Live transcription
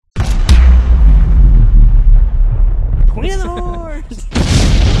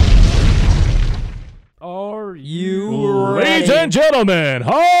Ladies and gentlemen,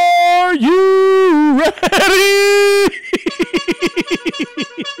 are you ready?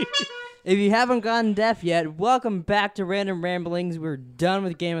 If you haven't gotten deaf yet, welcome back to Random Ramblings. We're done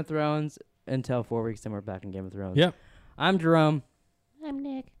with Game of Thrones until 4 weeks, then we're back in Game of Thrones. Yep. I'm Jerome. I'm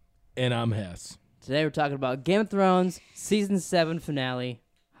Nick. And I'm Hess. Today we're talking about Game of Thrones Season 7 finale.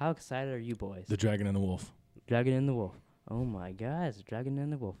 How excited are you boys? The Dragon and the Wolf. Dragon and the Wolf. Oh my God, it's the Dragon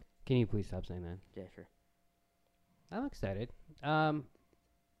and the Wolf. Can you please stop saying that? Yeah, sure. I'm excited. I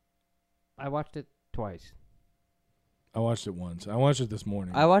watched it twice. I watched it once. I watched it this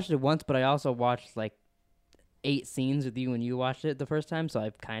morning. I watched it once, but I also watched like 8 scenes with you when you watched it the first time, so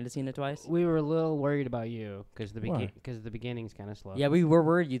I've kind of seen it twice. We were a little worried about you because Why? the beginning's kind of slow. Yeah, we were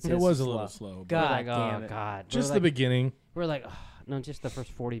worried you'd say it this was is a little slow. slow. but God We're like, damn oh it. God. Just we're the like, beginning. We're like, oh, no, just the first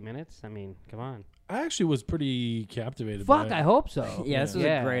 40 minutes. I mean, come on. I actually was pretty captivated by Fuck, it. I hope so. Yeah, this was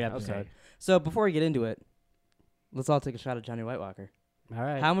a great episode. Okay. So before we get into it, let's all take a shot at Johnny White Walker. All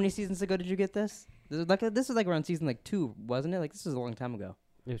right. How many seasons ago did you get this? This was like around season 2, wasn't it? Like this was a long time ago.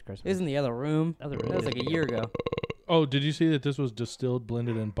 It was Christmas. It was in the other room. Other That room. was like a year ago. Oh, did you see that this was distilled,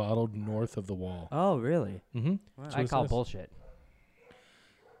 blended, and bottled north of the wall? Oh, really? Mm-hmm. Wow. I call bullshit.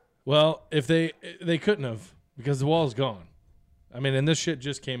 Well, if they couldn't have, because the wall's gone. I mean, and this shit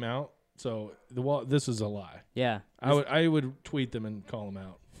just came out, so the wall. This is a lie. Yeah. I would tweet them and call them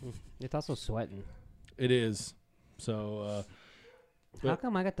out. It's also sweating. It is. So How But-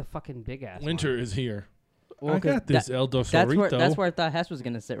 come I got the fucking big ass winter is here. Well, I 'cause got this El That's Dosorito. where I thought Hess was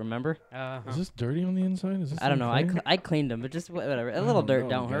gonna sit. Remember? one? Is this dirty on the inside? Is this I don't know. unclean? I cleaned them, but just whatever. A I little don't dirt know,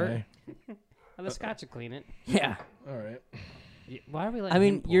 don't hurt. guy. The scotch will clean it. Yeah. All right. Why are we letting I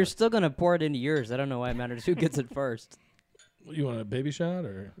mean, him pour you're it? still gonna pour it into yours. I don't know why it matters who gets it first. You want a baby shot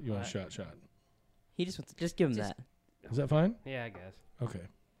or you want a shot? He just wants just give him Just- that. Is that fine? Yeah, I guess. Okay.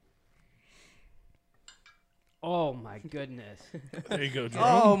 Oh my goodness. There you go, Jerome.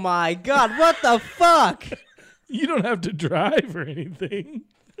 Oh my God! What the fuck? You don't have to drive or anything.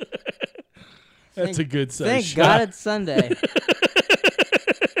 That's a good size Thank shot. God it's Sunday.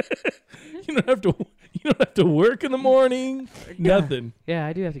 You don't have to work in the morning. Nothing. Yeah,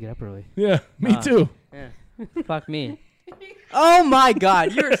 I do have to get up early. Yeah, me too. Yeah. Fuck me. Oh my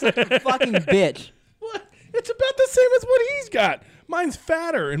God! You're such a fucking bitch. What? It's about the same as what he's got. Mine's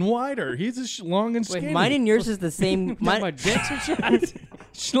fatter and wider. He's long and skinny. Wait, mine and yours is the same. My Mine, dicks are shots.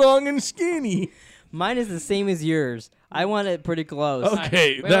 Schlong and skinny. mine is the same as yours. I want it pretty close.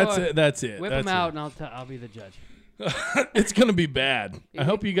 Okay, Wait, that's wait, it. That's it. Whip that's them out, it. and I'll be the judge. It's gonna be bad. I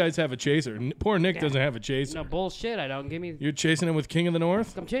hope you guys have a chaser. Poor Nick Yeah. doesn't have a chaser. No bullshit. I don't. Give me. You're chasing it with King of the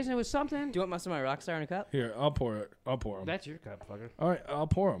North. I'm chasing it with something. Do you want some of my Rockstar in a cup? Here, I'll pour it. I'll pour them. That's your cup, fucker. All right, I'll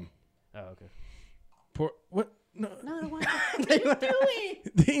pour them. Oh, okay. Pour what? No, No, I don't want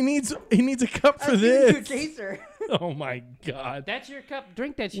he needs a cup for this. chaser. Oh my God. That's your cup.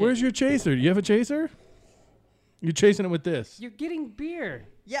 Drink that shit. Where's your chaser? Do you have a chaser? You're chasing it with this. You're getting beer.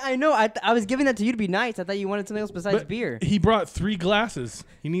 Yeah, I know. I was giving that to you to be nice. I thought you wanted something else besides But beer. He brought 3 glasses.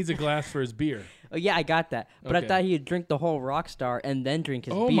 He needs a glass for his beer. Oh yeah, I got that. But Okay. I thought he'd drink the whole Rockstar and then drink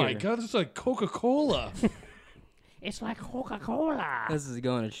his Oh beer. my God, this is like Coca-Cola. It's like Coca-Cola. This is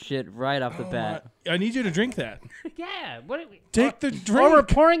going to shit right off the bat. I need you to drink that. Yeah. What? Take the Or we're drink.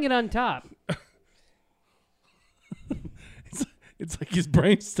 pouring it on top. It's like his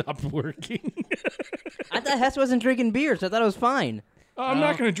brain stopped working. I thought Hess wasn't drinking beer, so I thought it was fine. I'm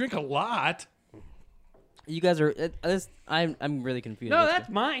not going to drink a lot. You guys are. I'm really confused. No, Let's that's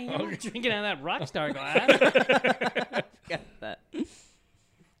mine. You're not drinking out of that Rockstar glass. Got that.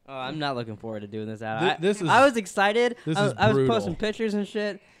 Oh, I'm not looking forward to doing this out. This is- I was excited. this I is was brutal. posting pictures and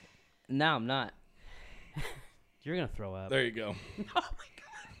shit. Now I'm not. You're gonna throw up. There you go.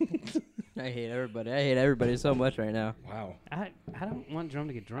 I hate everybody. I hate everybody so much right now. Wow. I don't want Jerome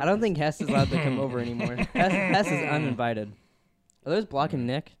to get drunk. I don't think Hess is allowed to come over anymore. Hess is uninvited. Are those blocking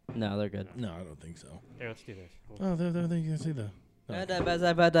Nick? No, they're good. No, I don't think so. Here, let's do this. Oh, there you can see the.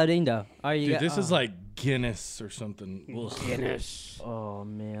 Are you? Dude, this is like Guinness or something. Ugh. Guinness. Oh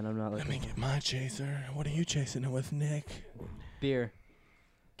man, I'm not Let me looking. get my chaser. What are you chasing it with, Nick? Beer.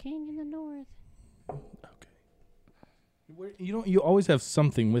 King in the North. Okay. You always have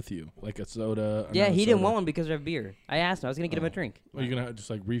something with you, like a soda. Yeah, not a he didn't soda. want one because I have beer. I asked him. I was gonna get him a drink. Are you gonna just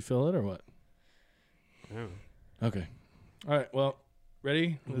like refill it or what? Oh. Okay. All right. Well,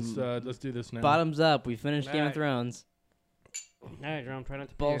 ready? Let's do this now. Bottoms up. We finished Game of Alright. Thrones. All right, Jerome, try not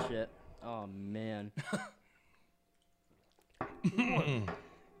to puke. Bullshit. Oh man.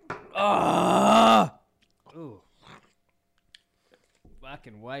 Ooh.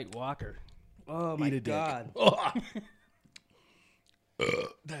 Fucking White Walker. Oh Eat a dick.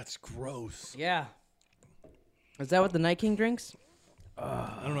 That's gross. Yeah. Is that what the Night King drinks?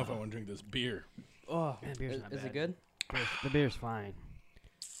 I don't know if I want to drink this beer. Oh, Man, beer's not is it bad. good? The beer's fine.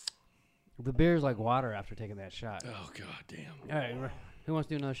 The beer's like water after taking that shot. Oh god damn. All right, who wants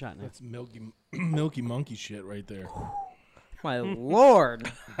to do another shot now? That's milky monkey shit right there. My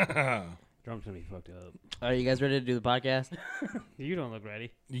lord. Drum's gonna be fucked up. Are you guys ready to do the podcast? You don't look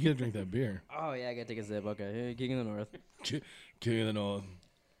ready. You gotta drink that beer. Oh, yeah, I gotta take a sip. Okay, hey, King of the North. King of the North.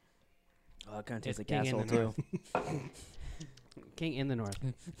 Oh, it kind of tastes like King in asshole, the too. King in the North.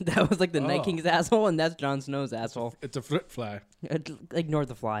 That was like the Night Oh. King's asshole, and that's Jon Snow's asshole. It's a fruit fly. Ignore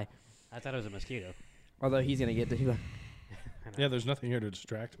the fly. I thought it was a mosquito. Although he's gonna get to Yeah, there's nothing here to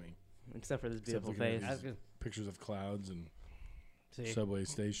distract me. except for this Except beautiful looking at face. I was gonna Pictures of clouds and see. subway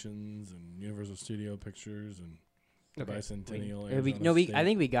stations and Universal Studio pictures and the Okay. bicentennial. Yeah, we, Arizona no, we. State I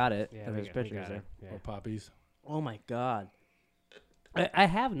think we got it. Yeah, There's we got pictures it. there. Yeah. or poppies. Oh my god. I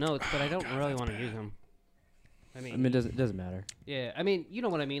have notes, but I don't really want to use them. I I mean, mean, it doesn't matter. yeah. I mean, you know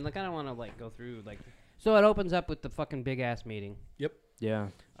what I mean. Like, I don't want to like go through like. So it opens up with the fucking big ass meeting. Yeah.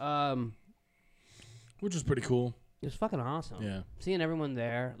 Which is pretty cool. It was fucking awesome. Yeah. Seeing everyone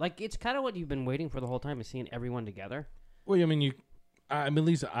there, like, it's kind of what you've been waiting for the whole time, is seeing everyone together. Well, I mean, at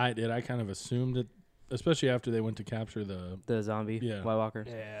least I did. I kind of assumed that, especially after they went to capture The zombie Yeah. White Walker.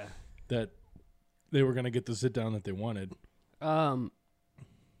 Yeah. that they were going to get the sit down that they wanted.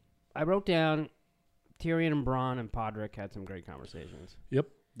 I wrote down Tyrion and Bronn and Podrick had some great conversations.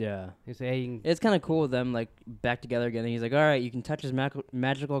 Yeah. He said, "Hey, you can It's kind of cool with them like back together again. He's like, "All right, you can touch his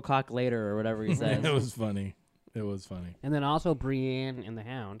magical cock later," or whatever he says. It was funny. It was funny. And then also Brienne and the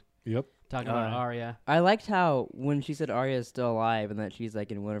Hound Yep. talking about Arya. I liked how when she said Arya is still alive and that she's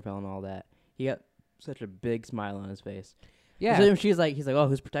like in Winterfell and all that, he got such a big smile on his face. Yeah. So he's like, "Oh,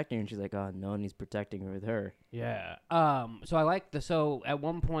 who's protecting her?" And she's like, "Oh, no one he's protecting her with her." Yeah. So I like so at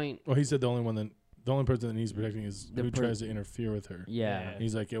one point, Well, he said the only person that needs protecting is The who per- tries to interfere with her. Yeah.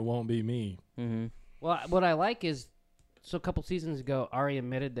 He's like, it won't be me. Mm-hmm. well, what I like is, so a couple seasons ago, Arya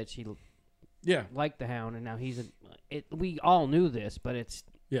admitted that she Yeah. liked the Hound, and now we all knew this, but it's,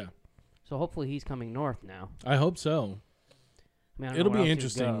 Yeah. so hopefully he's coming north now. I hope so. I mean, I don't know It'll where else be he would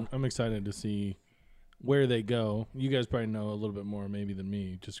interesting. go. I'm excited to see where they go. You guys probably know a little bit more maybe than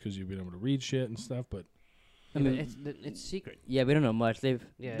me, just because you've been able to read shit and stuff. But I Yeah, but mean- it's secret. Yeah, we don't know much. They've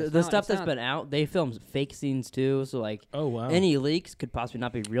Yeah, the it's not- stuff it's that's not- been out. They filmed fake scenes too, so like oh wow. any leaks could possibly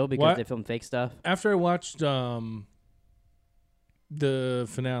not be real because What? they filmed fake stuff. After I watched the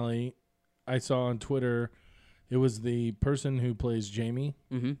finale, I saw on Twitter, it was the person who plays Jamie.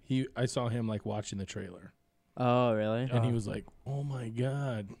 Mm-hmm. I saw him like watching the trailer, Oh, really? and he was like, "Oh my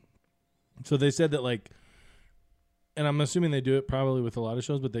god!" So they said that like, and I'm assuming they do it probably with a lot of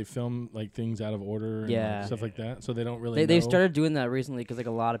shows, but they film like things out of order and Yeah. stuff like that, so they don't really. They know. started doing that recently because like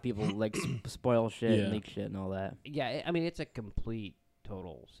a lot of people like spoil shit Yeah. and leak shit and all that. Yeah, I mean, it's a complete,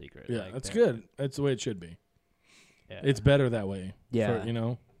 total secret. Yeah, like that's that- good. That's the way it should be. Yeah. It's better that way. Yeah. For, you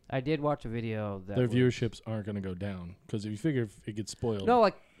know, I did watch a video that their was- viewerships aren't going to go down because if you figure if it gets spoiled. No,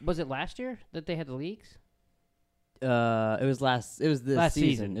 like, was it last year that they had the leaks? It was this Last season.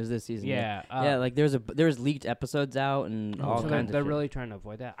 season. It was this season. Yeah. Yeah, like there was leaked episodes out and Oh, all so kinds they're of shit. really trying to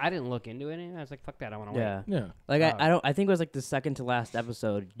avoid that. I didn't look into it. I was like, fuck that. I want to Yeah. Yeah. Like Oh. I think it was like the second to last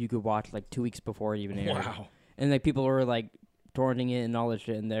episode you could watch like 2 weeks before it even aired. Wow. And like people were like torrenting it and all this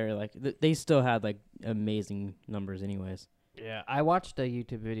shit and they're like they still had like amazing numbers anyways. wait. Yeah. I watched a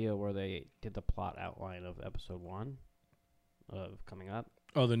YouTube video where they did the plot outline of episode 1 of coming up.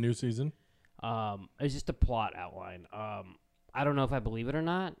 Oh, the new season. It's just a plot outline. I don't know if I believe it or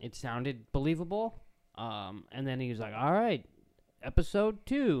not. It sounded believable. And then he was like, all right, episode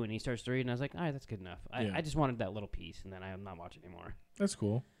 2. And he starts to read, and I was like, all right, that's good enough. Yeah. I just wanted that little piece, and then I'm not watching anymore, That's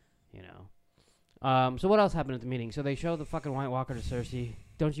cool. you know. So what else happened at the meeting? So they show the fucking White Walker to Cersei.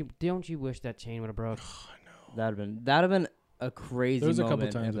 Don't you wish that chain would have broke? That'd have been a crazy There's a couple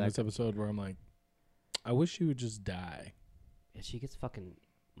moment times if in that- this episode where I'm like, I wish she would just die. Yeah, she gets fucking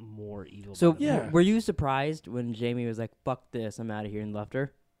more evil. So by the Yeah. minute. were you surprised when Jamie was like, "Fuck this, I'm out of here," and left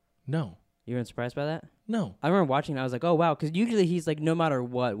her? No. You weren't surprised by that? No. I remember watching it, I was like, "Oh wow," because usually he's like no matter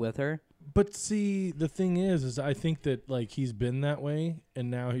what with her. But see, the thing is I think that like he's been that way,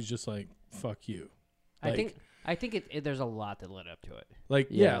 and now he's just like, fuck you. I Like- think there's a lot that led up to it. Like,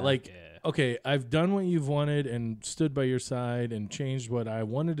 Yeah. like, okay, I've done what you've wanted and stood by your side and changed what I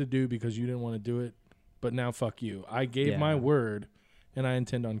wanted to do because you didn't want to do it, but now fuck you. I gave my Yeah. word, and I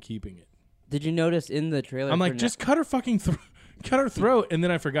intend on keeping it. Did you notice in the trailer? I'm for like, just cut her fucking cut her throat, and then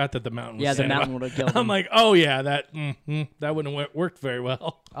I forgot that the mountain was yeah, the standing mountain would have killed him. I'm like, oh yeah, that wouldn't have worked very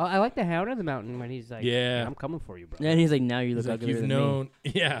well. Oh, I like the Hound of the Mountain when he's like, Yeah. I'm coming for you, bro. and he's like, "Now you look It's like uglier you've than me." known,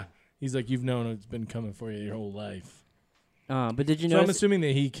 yeah, He's like, you've known it's been coming for you your whole life. But did you So I'm notice? assuming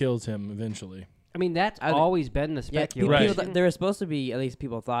that he kills him eventually. I mean, that's I- always been the Yeah, speculation. Right. there was supposed to be, at least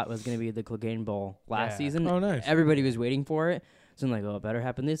people thought, was going to be the Clegane Bowl last Yeah. season. Oh, nice. Everybody was waiting for it. So I'm like, oh, it better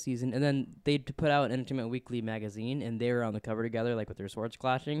happen this season. And then they put out an Entertainment Weekly magazine, and they were on the cover together, like with their swords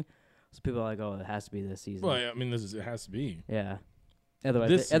clashing. So people are like, oh, it has to be this season. Well, I mean, it has to be. Yeah. Otherwise,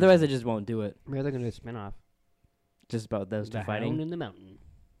 This otherwise they just won't do it. Maybe they're gonna do a spinoff. Just about those two The fighting. Hound in the Mountain.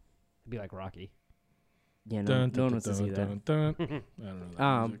 It'd be like Rocky. Yeah, no, Dun, no one dun, wants to see dun, that. dun, dun. I don't know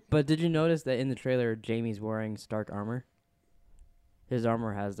that music. But did you notice that in the trailer, Jamie's wearing Stark armor? His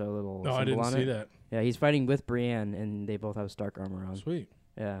armor has the little No, I symbol didn't on see it. that. Yeah, he's fighting with Brienne, and they both have Stark armor on. Sweet.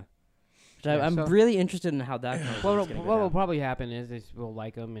 Yeah. Which Yeah, I'm so- really interested in how that goes. What will probably happen is we'll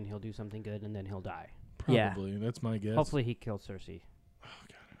like him and he'll do something good and then he'll die. Yeah. Probably. That's my guess. Hopefully he kills Cersei. Oh,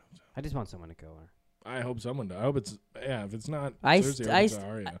 God, I hope so. I just want someone to kill her. I hope someone does. I hope it's, if it's not I Cersei, st- I hope I it's st-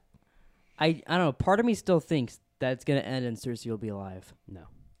 Arya. I don't know. Part of me still thinks that it's gonna end and Cersei will be alive. No.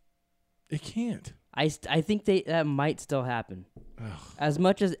 It can't. I think that might still happen. Ugh. As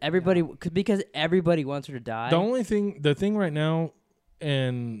much as everybody, because everybody wants her to die. The thing right now,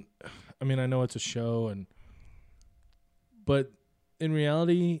 and I mean, I know it's a show, but in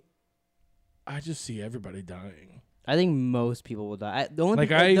reality, I just see everybody dying. I think most people will die. The only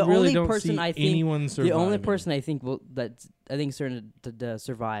Like, I the really only don't person see I think anyone surviving. the only person I think certain to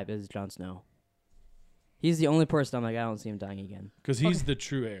survive is Jon Snow. He's the only person I'm like, I don't see him dying again. Because he's the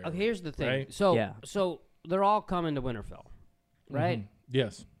true heir. Okay, here's the thing. Right? So Yeah. so they're all coming to Winterfell, right? Mhm.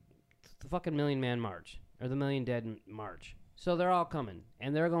 Yes. The fucking Million Man March or the Million Dead March. So they're all coming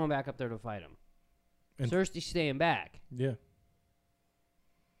and they're going back up there to fight him. And- Cersei's staying back. Yeah.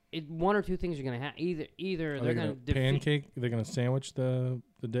 One or two things are gonna happen. Either Are they're they gonna gonna pancake? They're gonna sandwich the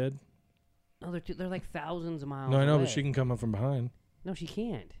dead? No, they're like thousands of miles. No, I know, away. but she can come up from behind. No, she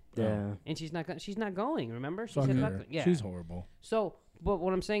can't. Yeah. And she's not. She's not going. Remember? She Fuck said, her. "Fuck yeah." She's horrible. So, but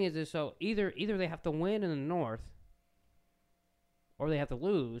what I'm saying is so either they have to win in the north, or they have to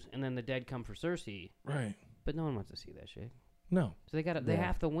lose, and then the dead come for Cersei. Right. But no one wants to see that shit. No. So they got. They Yeah.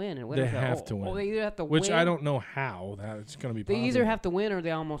 have to win and They have to Oh, win. they either have to Which win. I don't know how that's going to be They possible. either have to win or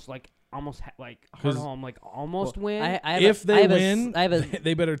they almost hard 'Cause- home win. I have If a- they I have a s- win, I have a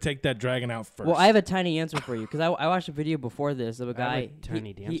they better take that dragon out first. well, I have a tiny answer for you because I watched a video before this of a I guy. have a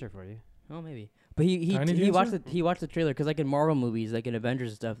tiny dancer for you. Oh, maybe. But he Tiny watched dancer? he watched the trailer because like in Marvel movies, like in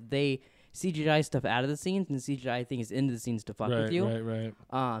Avengers and stuff, they CGI stuff out of the scenes and CGI things into the scenes to fuck right, with you.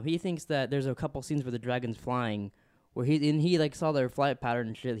 right. He thinks that there's a couple scenes where the dragon's flying, where he like saw their flight pattern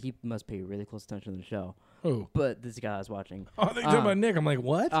and shit. He must pay really close attention to the show. Oh. But this guy I was watching. Oh, they talking about Nick. I'm like,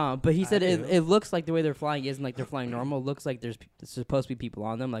 what? But he said I it, do. it looks like the way they're flying isn't like they're flying normal. It looks like there's supposed to be people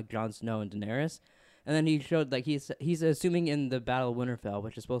on them, like Jon Snow and Daenerys. And then he showed like he's assuming in the Battle of Winterfell,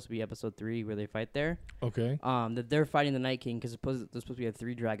 which is supposed to be episode 3 where they fight there, Okay. that they're fighting the Night King because there's supposed to be a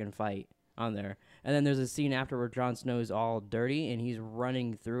 3-dragon fight on there. And then there's a scene after where Jon Snow is all dirty and he's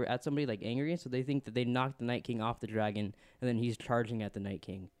running through at somebody like angry. So they think that they knocked the Night King off the dragon and then he's charging at the Night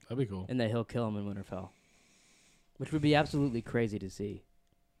King That'd be cool. and that he'll kill him in Winterfell, which would be absolutely crazy to see.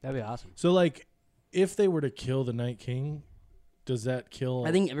 That'd be awesome. So, like, if they were to kill the Night King, does that kill?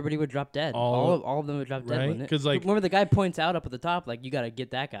 I think everybody would drop dead. All of them would drop dead, right? wouldn't it? 'Cause, like- remember the guy points out up at the top, like you got to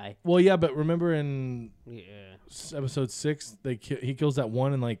get that guy. Well, yeah, but remember in Yeah. episode 6, he kills that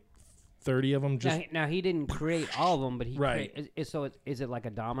one and like 30 of them. Just Now he didn't create all of them, but he Right. is it like a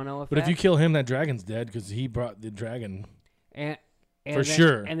domino effect? but if you kill him, that dragon's dead because he brought the dragon. and For then,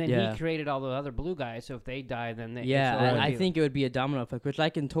 sure. and then Yeah. he created all the other blue guys. So if they die, then they Yeah, so it would I be- think it would be a domino effect, which I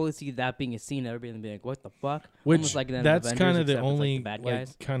can totally see that being a scene. Everybody would be like, "What the fuck?" Which Almost like in the that's Avengers, kind of the except with, like, only the bad like,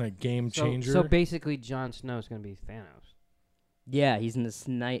 guys. kind of game so, changer. So basically, Jon Snow's gonna be Thanos. Yeah, he's in the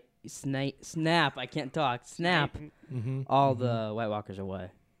snap. I can't talk. Snap mm-hmm. all the White Walkers away.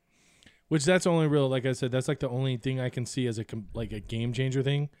 Which that's only real. Like I said, that's like the only thing I can see as a like a game changer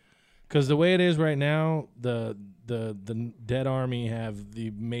thing. Because the way it is right now, the Dead Army have the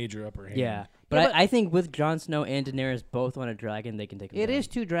major upper hand. Yeah, but, Yeah, but- I think with Jon Snow and Daenerys both on a dragon, they can take. It is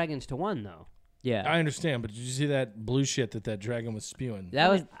 2 dragons to 1, though. Yeah, I understand, but did you see that blue shit that dragon was spewing? that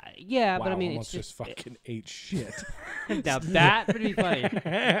was. Yeah, wow, but I mean, almost it's just fucking ate shit. now that would be funny.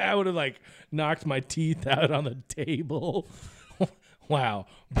 I would have like knocked my teeth out on the table. Wow!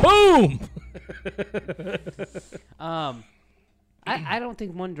 Boom! I don't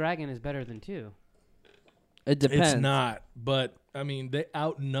think 1 dragon is better than 2. It depends. It's not, but I mean they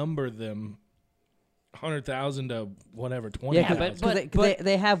outnumber them 100,000 to whatever 20,000. Yeah, but-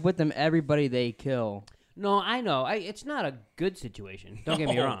 they have with them everybody they kill. No, I know. It's not a good situation. Don't get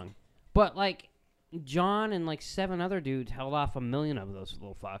me No. wrong. But like, John and like 7 other dudes held off 1 million of those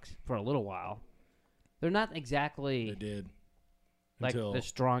little fucks for a little while. They're not They exactly did. like Until, the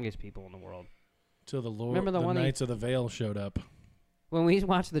strongest people in the world. until the Lord, Remember the one that- Knights of the Vale showed up. When we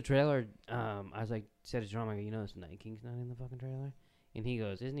watched the trailer, I was like, said to John, I go, you know, this Night King's not in the fucking trailer? And he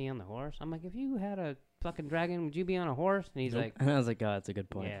goes, isn't he on the horse? I'm like, if you had a fucking dragon, would you be on a horse? And he's Nope. like, And I was like, oh, that's a good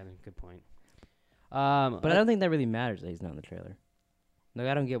point. yeah, good point. But I don't think that really matters that he's not in the trailer. Like,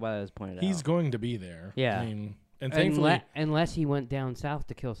 I don't get why that was pointed out. He's going to be there. Yeah. I mean, and thankfully, unless he went down south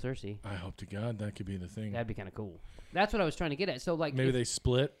to kill Cersei. I hope to God that could be the thing. That'd be kind of cool. That's what I was trying to get at. So, like, Maybe they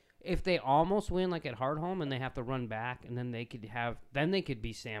split. if they almost win, like at Hardhome, and they have to run back, and then they could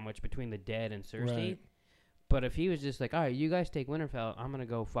be sandwiched between the dead and Cersei. Right. But if he was just like, all right, you guys take Winterfell, I'm gonna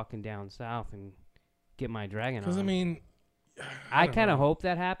go fucking down south and get my dragon on. Because, I mean, I don't kind of know. hope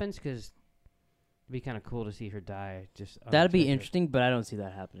that happens because it'd be kind of cool to see her die. Just That'd be unexpected. interesting, but I don't see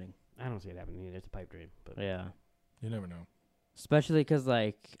that happening. I don't see it happening either. It's a pipe dream. But Yeah. You never know. Especially because,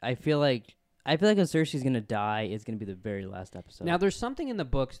 like, I feel like if Cersei's going to die, it's going to be the very last episode. now there's something in the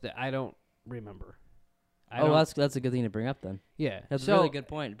books that I don't remember. That's a good thing to bring up then. yeah. That's So a really good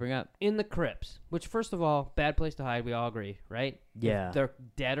point to bring up. in the crypts, which first of all, bad place to hide. We all agree, right? Yeah. If their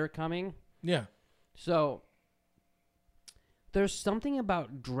dead are coming. Yeah. So there's something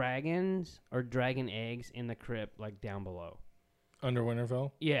about dragons or dragon eggs in the crypt, like down below. Under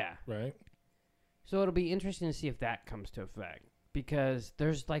Winterfell, Yeah. right? So it'll be interesting to see if that comes to effect because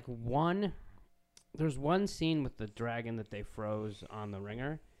there's one scene with the dragon that they froze on the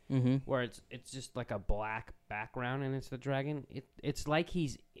ringer Mm-hmm. where it's just like a black background and it's the dragon. It's like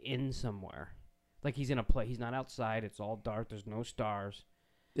he's in somewhere, like he's in a place. He's not outside. It's all dark. There's no stars.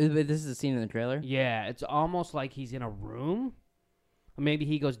 This is a scene in the trailer? Yeah, it's almost like he's in a room. Or maybe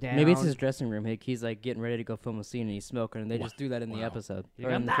he goes down. Maybe it's his dressing room. He's like getting ready to go film a scene and he's smoking, and they just do that in the Wow. episode. He's or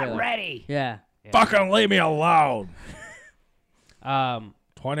like, in I'm the not trailer. ready. Yeah. Yeah. Fucking leave me alone.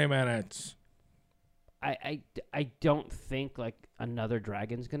 20 Um, minutes. I don't think like another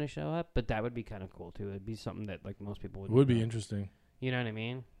dragon's gonna show up, but that would be kind of cool too. It'd be something that like most people It would. would be interesting. You know what I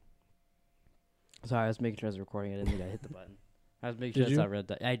mean? Sorry, I was making sure I was recording. I didn't think I hit the button. I was making Did sure you? I saw red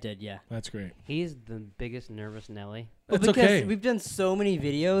dot. I did, yeah. That's great. He's the biggest nervous Nelly. Well, It's because okay. we've done so many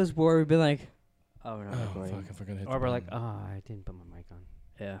videos where we've been like, oh, we're not Oh, recording. fuck, I forgot to hit Or the we're like, button. oh, I didn't put my mic on.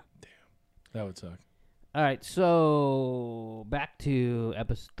 Yeah. That would suck. All right, so back to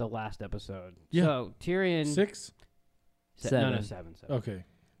the last episode. Yeah. So Tyrion. 6? No, 7. 7. Okay.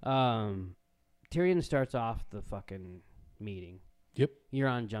 Tyrion starts off the fucking meeting. Yep.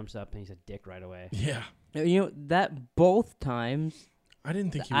 Euron jumps up and he's a dick right away. Yeah. You know, that both times, I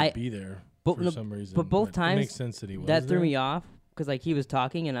didn't think he I- would be there but for no, some reason. but both It times makes sense that he was that threw there. me off because, like, he was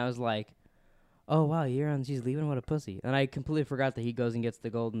talking and I was like, oh, wow, she's leaving? What a pussy. And I completely forgot that he goes and gets the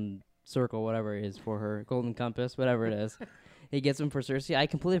golden circle, whatever it is for her, golden compass, whatever it is. He gets him for Cersei. I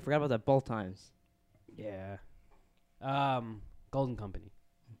completely forgot about that both times. Yeah. Golden Company.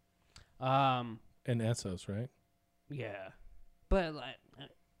 And Essos, right? Yeah. But like,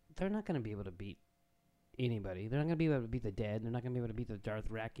 they're not going to be able to beat anybody. They're not going to be able to beat the dead. They're not going to be able to beat the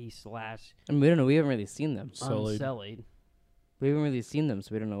Dothraki / I mean, we don't know. We haven't really seen them. Sullied. Unsullied. We haven't really seen them, so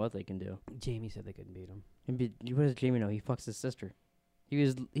we don't know what they can do. Jamie said they couldn't beat him. What does Jamie know? He fucks his sister. He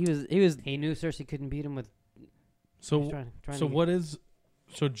was. He knew Cersei couldn't beat him with. he was So trying so to what is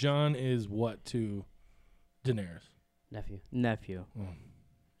so John is what to Daenerys? nephew. nephew. Oh.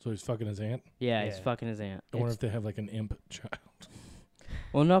 So he's fucking his aunt? Yeah, he's Yeah. fucking his aunt. I wonder if they have like an imp child.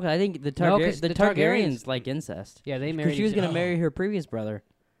 Well, no, 'cause I think the No, 'cause the the Targaryens like incest. Yeah, they Because married. she was each- gonna Oh. marry her previous brother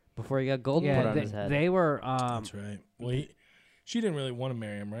before he got golden put on his head. they were. That's right. Well, she didn't really want to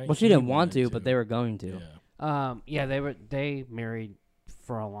marry him, right? Well, she didn't want wanted to, but they were going to. Yeah. Yeah, they married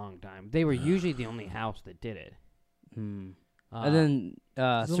for a long time. They were usually the only house that did it. Hmm. Uh, And then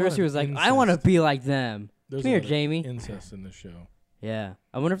There's a lot Cersei of was like, "I want to incest. be like them." There's Come a here, lot of Jamie. incest in this show. Yeah,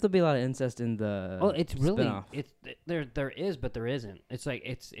 I wonder if there'll be a lot of incest in the. well, it's really spinoff. there is, but there isn't. It's like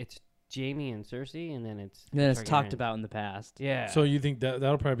it's Jamie and Cersei, and then it's And then it's talked Targaryen. about in the past. Yeah. So you think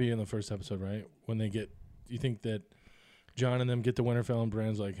that'll probably be in the first episode, right? When they get, you think that John and them get to Winterfell and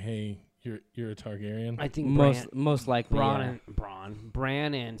Bran's like, "Hey, you're a Targaryen." I think Most likely.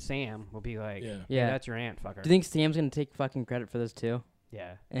 Bran and Sam will be like, yeah. Yeah. that's your aunt, fucker. Do you think Sam's gonna take fucking credit for this too?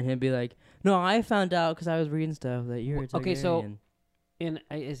 Yeah. And he'll be like, "No, I found out because I was reading stuff that you're a Targaryen." Okay, so-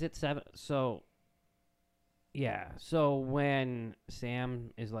 Is it 7? So, yeah. So when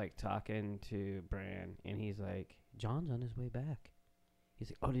Sam is like talking to Bran, and he's like, "John's on his way back." He's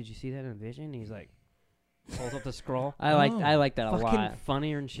like, "Oh, did you see that in a vision?" And he's like, pulls up the scroll. I like that a Fucking lot.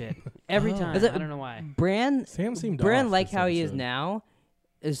 funnier and shit every Oh. time. Is it- I don't know why. Bran, Sam seemed Bran, off like this how he is episode. now,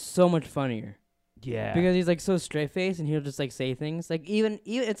 is so much funnier. Yeah. because he's like so straight faced and he'll just like say things like even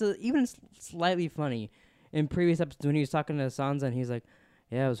slightly funny. In previous episodes when he was talking to Sansa and he's like,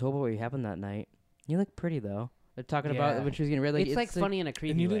 "Yeah, I was hoping what happened that night. You look pretty though." They're talking about Yeah. when she was getting rid. Like, it's like funny in a And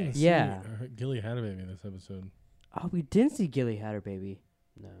creepy you way. didn't see Yeah. Gilly had a baby this episode. Oh, we didn't see Gilly had her baby.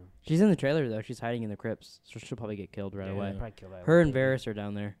 No. She's in the trailer though. She's hiding in the crypts, so she'll probably get killed right Yeah, away. they'll probably kill that Her little and baby. Varys are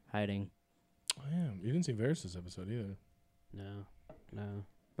down there hiding. Oh, yeah, you didn't see Varys this episode either. No.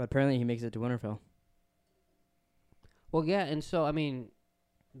 But apparently he makes it to Winterfell. Well, yeah, and so I mean,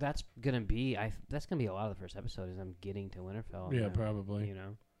 that's gonna be that's gonna be a lot of the first episode is them getting to Winterfell. Yeah, and, probably. You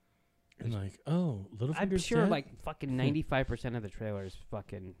know, And like, oh, Littlefinger's I'm sure dead? like fucking 95% of the trailer is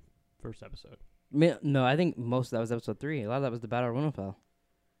fucking first episode. No, I think most of that was episode 3. A lot of that was the Battle of Winterfell.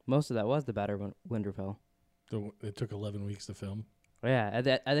 Most of that was the Battle of Winterfell. It took 11 weeks to film. Yeah,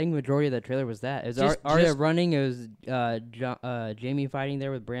 I think majority of that trailer was that. It was Just- Arya just- running. It was Jamie fighting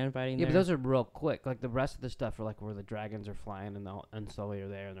there with Bran fighting Yeah, there. but those are real quick. Like the rest of the stuff are like where the dragons are flying and Sully are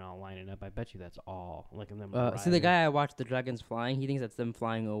there and they're all lining up. I bet you that's all like in them. see, the guy I watched the dragons flying, he thinks that's them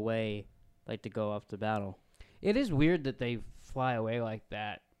flying away, like to go off to battle. It is weird that they fly away like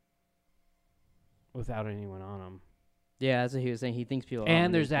that without anyone on them. Yeah, that's what he was saying. He thinks people.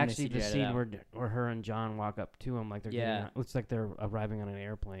 And there's they actually the CGI'd it scene out. where her and John walk up to him like they're Yeah. getting on, looks like they're arriving on an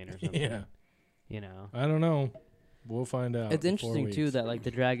airplane or something. Yeah. You know. I don't know. We'll find out. It's in 4 interesting too weeks. that like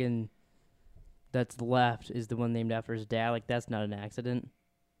the dragon that's left is the one named after his dad. Like that's not an accident.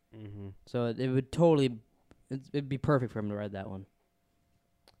 Mm-hmm. So it would totally, it'd be perfect for him to ride that one.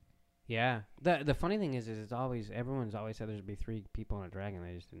 Yeah. The funny thing is it's always everyone's always said there'd be 3 people on a dragon.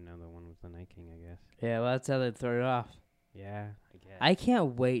 I just didn't know the one was the Night King. I guess. Yeah, well that's how they throw it off. Yeah, I guess. I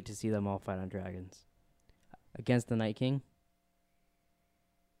can't wait to see them all fight on dragons against the Night King.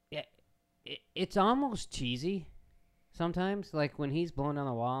 It's almost cheesy sometimes. Like when he's blowing down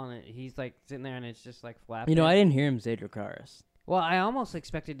the wall and he's like sitting there and it's just like flapping. You know, I didn't hear him say Dracarys. Well, I almost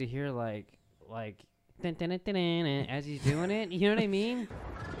expected to hear like dun, dun, dun, dun, dun, as he's doing it. You know what I mean?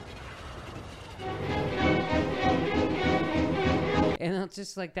 And it's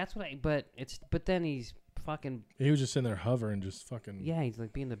just like that's what I. But then he's fucking. He was just sitting there hovering, just fucking. Yeah, he's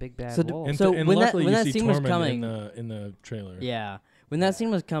like being the big bad So wolf. And, So and when that- luckily when you that see scene was Tormund coming- in the trailer. Yeah. When that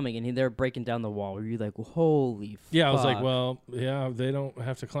scene was coming and they're breaking down the wall, were you like, holy Yeah, I was like, fuck. well, yeah, they don't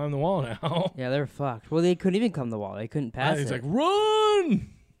have to climb the wall now. Yeah, they're fucked. Well, they couldn't even climb the wall. They couldn't pass He's it. like, run!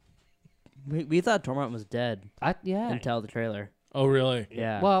 We thought Tormund was dead Yeah. until the trailer. Oh, really?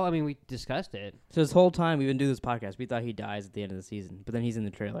 Yeah. Well, I mean, we discussed it. So this whole time we've been doing this podcast, we thought he dies at the end of the season, but then he's in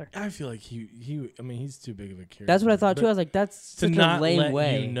the trailer. I feel like I mean, he's too big of a character. That's what I thought too. I But was like, that's to such not a lame let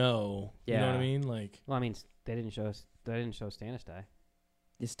way. you know. You know what I Yeah. mean? Like, Well, I mean, they didn't show Stannis die.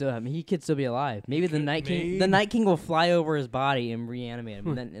 You still, I mean, he could still be alive. Maybe the could- Night King, the maybe. Night King will fly over his body and reanimate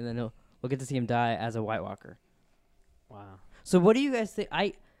him, and then we'll get to see him die as a White Walker. Wow. So what do you guys think?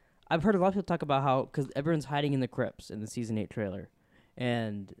 I've heard a lot of people talk about how because everyone's hiding in the crypts in the season 8 trailer,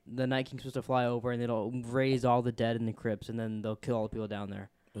 and the Night King's supposed to fly over and it'll raise all the dead in the crypts, and then they'll kill all the people down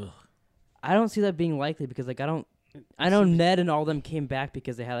there. ugh. I don't see that being likely because like I know Ned and all them came back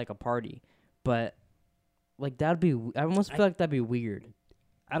because they had like a party, but like that'd be I almost feel like that'd be weird.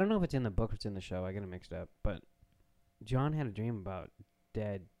 I don't know if it's in the book or it's in the show. I get it mixed up. But John had a dream about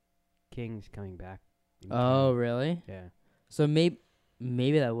dead kings coming back. in Oh time. really? Yeah. So maybe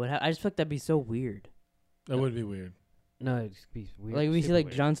that would. I just feel like that'd be so weird. That would be weird. No, it'd just be weird. Like we see super like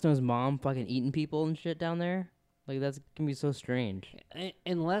weird. Jon Snow's mom fucking eating people and shit down there. Like that's gonna be so strange.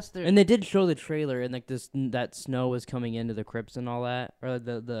 Unless they're. And they did show the trailer and like that snow was coming into the crypts and all that, or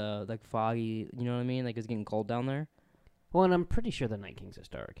the like foggy. You know what I mean? Like it's getting cold down there. Well, and I'm pretty sure the Night King's a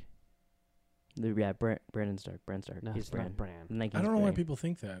Stark. Yeah, Brandon Stark. Bran Stark. No, He's it's Bran. not Bran. The Night I King's don't know why Bran. people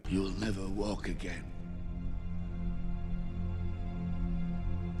think that. You'll never walk again.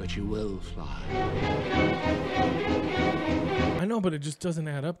 But you will fly. I know, but it just doesn't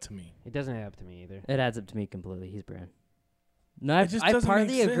add up to me. It doesn't add up to me either. It adds up to me completely. He's Bran. No, It just I doesn't partly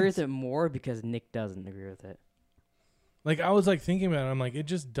make agree with sense. it more because Nick doesn't agree with it. Like, I was like thinking about it. I'm like, it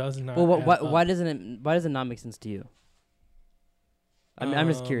just does not. Well, add why up. doesn't it? Why does it not make sense to you? I'm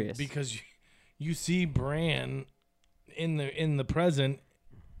just curious. Because you see Bran in the present.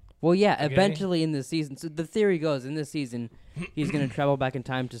 Well, yeah, Okay. eventually in this season. So the theory goes in this season, he's going to travel back in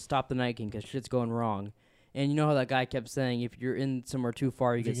time to stop the Night King because shit's going wrong. And you know how that guy kept saying, if you're in somewhere too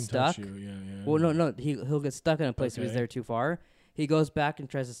far, you If get he can stuck. touch you, yeah. Well, no, he'll get stuck in a place if he's Okay. there too far. He goes back and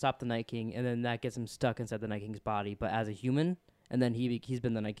tries to stop the Night King, and then that gets him stuck inside the Night King's body, but as a human, and then he's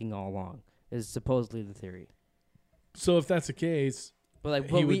been the Night King all along. Is supposedly the theory. So if that's the case, But like,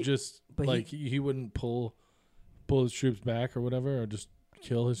 he would just but he wouldn't pull his troops back or whatever, or just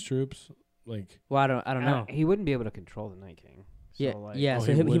kill his troops. Like, Well, I don't know. He wouldn't be able to control the Night King. So Yeah, like, yeah. Oh, so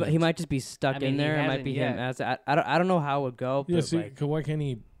he he wouldn't. might just be stuck I mean, in he there. It might hasn't be him. yet. As I don't know how it would go. yeah. But See, like, why can't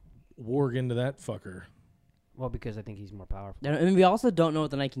he warg into that fucker? Well, because I think he's more powerful. I mean, we also don't know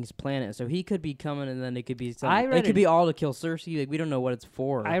what the Night King's plan is. So he could be coming, and then it could be. I It read could an- be all to kill Cersei. Like we don't know what it's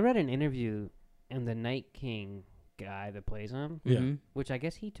for. I read an interview, and the Night King guy that plays him, Yeah. Mhm. which I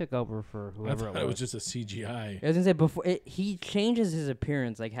guess he took over for I whoever thought it was just a CGI. I was gonna say before he changes his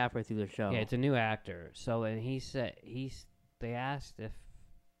appearance like halfway through the show. Yeah, it's a new actor. So and he said they asked if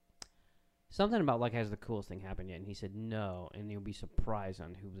something about like has the coolest thing happened yet, and he said no, and you'll be surprised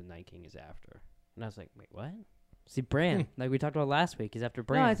on who the Night King is after. And I was like, wait, what? See, Bran, like we talked about last week, he's after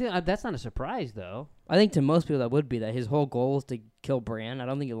Bran. No, I think that's not a surprise though. I think to most people that would be that his whole goal is to kill Bran. I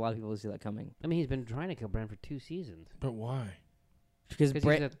don't think a lot of people will see that coming I mean, he's been trying to kill Bran for 2 seasons. But why? because 'Cause he's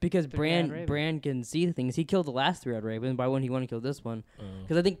Bran, a because three-eyed Bran raven. Bran can see things. He killed the last three-eyed raven. Why wouldn't he want to kill this one?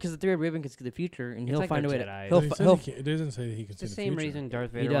 Because I think because the three-eyed raven can see the future, and It's he'll like find a they're way to. Jedi. He'll, He said he'll, it doesn't say that he can It's see the the same future. reason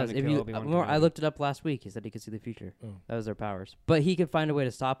Darth he Vader does. wanted If to kill you, Obi-Wan well, I Kenobi. looked it up last week. He said he could see the future. Oh. That was their powers. But he could find a way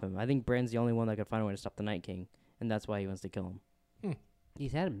to stop him. I think Bran's the only one that could find a way to stop the Night King, and that's why he wants to kill him.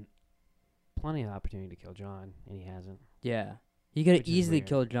 He's had plenty of opportunity to kill Jon, and he hasn't. Yeah, he could have Which is easily weird.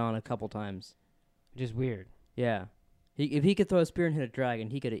 killed Jon a couple times. Which is weird. Yeah, if he could throw a spear and hit a dragon,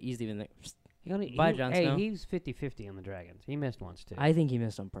 he could have easily been. Bye, Jon Hey, Snow. he was 50-50 on the dragons. He missed once, too. I think he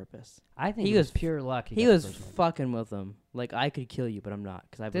missed on purpose. I think he it was was pure luck. He got was the first one. fucking with him. Like I could kill you, but I'm not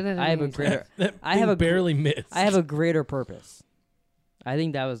because That doesn't I have a mean greater. That I have thing a gr- barely missed. I have a greater purpose. I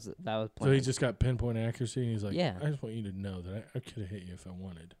think that was So planned. he just got pinpoint accuracy, and he's like, Yeah. I just want you to know that I could have hit you if I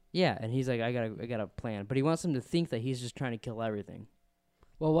wanted. Yeah, and he's like, I got a plan, but he wants him to think that he's just trying to kill everything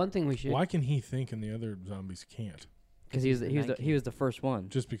Well, one thing we should... Why can he think and the other zombies can't? because he was the first one.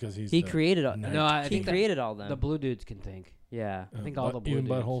 Just because he's He the created all. Night No, I He think that created all them. the blue dudes can think. Yeah, I think all the blue even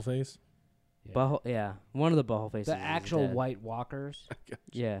dudes. butthole face. Yeah. Butthole, yeah, one of the butthole faces. The is actual dead. White Walkers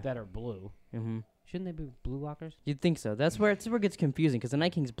Yeah. that are blue. Mm-hmm. Shouldn't they be blue walkers? You'd think so. That's where it gets confusing because the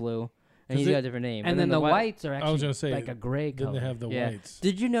Night King's blue and he's Is it- got a different name. And then the white. whites are I was actually gonna say, like a gray Didn't color. they have the Yeah. whites?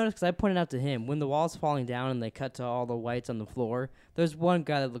 Did you notice? Because I pointed out to him when the wall's falling down and they cut to all the whites on the floor. There's one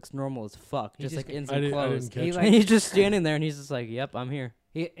guy that looks normal as fuck, He's just just like in I some didn't clothes. catch He it. like- And he's just standing there, and he's just like, "Yep, I'm here."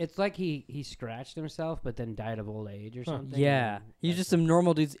 It's like he scratched himself, but then died of old age or Huh. something. Yeah, and he's that's- just some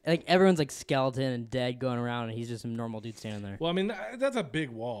normal dudes. Like everyone's like skeleton and dead going around, and he's just some normal dude standing there. Well, I mean, that's a big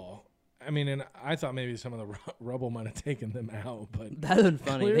wall. I mean, and I thought maybe some of the rubble might have taken them out, but That'd been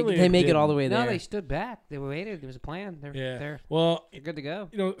funny. Clearly They it make it all the didn't. way No, there. they stood back. They waited. There was a plan. They're Yeah. they're well, good to go.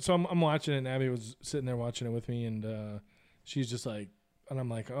 you know, so I'm watching it, and Abby was sitting there watching it with me, and she's just like, and I'm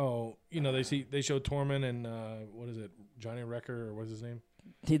like, oh, you know, they show Tormund and what is it, Johnny Wrecker or what's his name?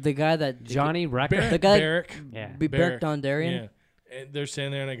 The guy that Johnny Wrecker. The guy- Barrack. Yeah. Beric Dondarrion. Yeah. And they're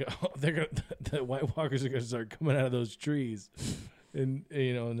standing there, and I go, oh, they're gonna, the White Walkers are gonna start coming out of those trees, and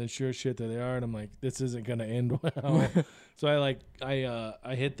you know, and then sure shit that they are, and I'm like, this isn't gonna end well. So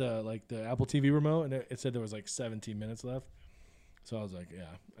I hit the Apple TV remote, and it said there was like 17 minutes left. So I was like, yeah,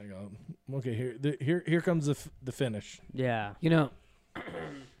 I go, okay, here comes the finish. Yeah. You know,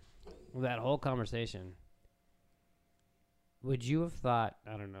 that whole conversation. Would you have thought,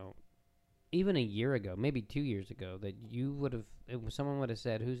 I don't know, even a year ago, maybe 2 years ago, that you would have, if someone would have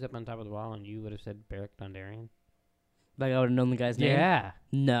said, "Who's up on top of the wall?" and you would have said Beric Dondarrion? Like I would have known the guy's name. Yeah,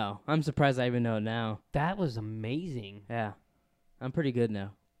 No, I'm surprised I even know it now. that was amazing. Yeah, I'm pretty good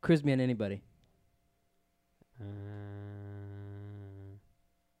now. Quiz me on anybody.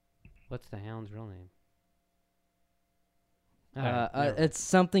 What's the Hound's real name? All right, never- It's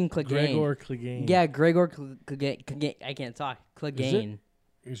something Clegane. Gregor Clegane. Yeah, Gregor Clegane. I can't talk. Clegane.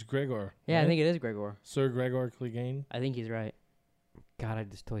 It's Gregor. Yeah, I right? think it is Gregor. Sir Gregor Clegane. I think he's right. God, I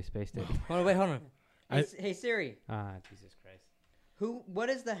just totally spaced it. Hold on. I- Hey Siri, Ah, Jesus Christ. what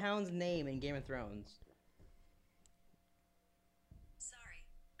is the Hound's name in Game of Thrones? Sorry,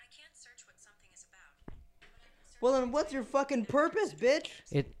 I can't search what something is about. Well, then what's your fucking purpose, bitch?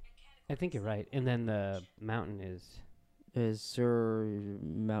 I think you're right. And then the mountain Is Sir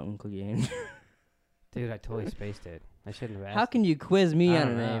Mountain Clegane. dude, I totally spaced it. I shouldn't have asked. How can you quiz me I on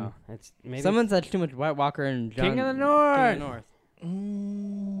a don't name? know. It's maybe Someone said too much White Walker and John. King of the King of the North.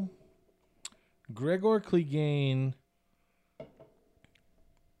 North. Gregor Clegane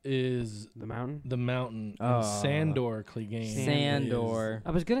is The mountain. the mountain. Oh. And Sandor Clegane. Sandor.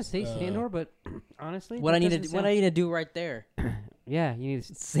 I was gonna say Sandor, but honestly, What that I need doesn't what I need to do right there. Yeah, you need.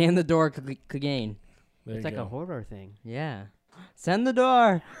 Sandor Clegane. There It's you like go. a horror thing. Yeah. Send the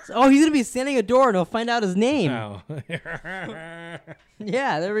door. Oh, he's gonna be sending a door, and he'll find out his name. Ow.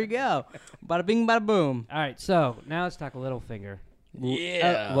 Yeah, there we go. Bada bing, bada boom. All right, so now let's talk Littlefinger.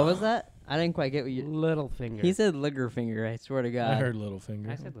 Yeah. What was that? I didn't quite get what you. Littlefinger. He said Littlefinger. I swear to God. I heard Littlefinger.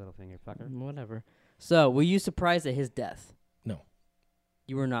 I said Littlefinger, fucker. Whatever. So, were you surprised at his death? No.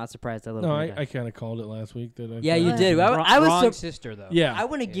 You were not surprised at Littlefinger. No, death. I kind of called it last week. That I Yeah, thought- you did. I was wrong sur- sister though. Yeah. I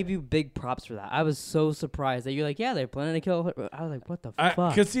want to give you big props for that. I was so surprised that you're like, yeah, they're planning to kill her. I was like, what the fuck?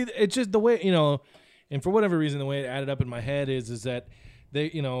 Because see, it's just the way and for whatever reason, the way it added up in my head is that they,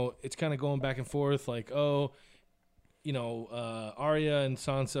 it's kind of going back and forth. Like, Arya and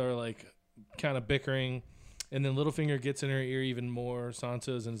Sansa are like kind of bickering, and then Littlefinger gets in her ear even more.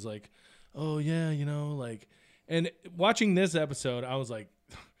 Sansa's and is like, oh yeah, like, and watching this episode, I was like,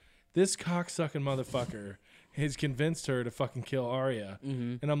 this cocksucking motherfucker has convinced her to fucking kill Arya,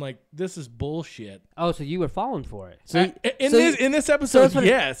 and I'm like, this is bullshit. Oh, so you were falling for it. So In so this so episode, it's funny.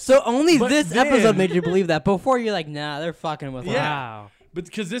 yes. So only But this then- episode made you believe that. Before you're like, nah, they're fucking with her. Yeah. Wow. But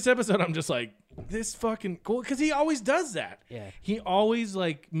because this episode, I'm just like, this fucking cool. Because he always does that. Yeah. He always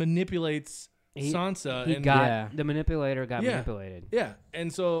like manipulates Sansa. He and got Yeah. the manipulator got Yeah. manipulated. yeah.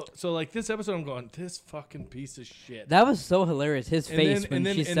 And so like this episode, I'm going, this fucking piece of shit. That was so hilarious. His and face then,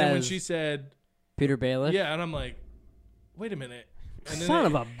 when she and then when says she said, Peter Baelish. yeah, and I'm like, wait a minute. And then Son it-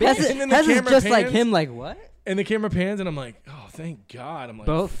 of a Has bitch. it, And then the has it camera just like pans. him? Like what? And the camera pans, and I'm like, oh, thank God. I'm like,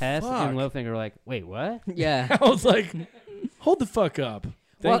 Both Hess fuck. and Littlefinger were like, wait, what? Yeah. I was like, hold the fuck up.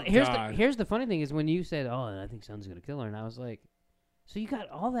 Well, Thank here's God. here's the funny thing is when you said, "Oh, I think Son's gonna kill her," and I was like, "So you got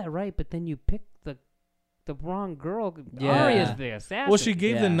all that right, but then you picked the wrong girl. Yeah. Arya's the assassin." Well, she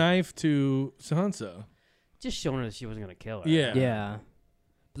gave Yeah. the knife to Sansa. just showing her that she wasn't gonna kill her. Yeah. Yeah.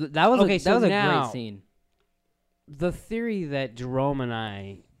 That was Okay, that so was a now- great scene. The theory that Jerome and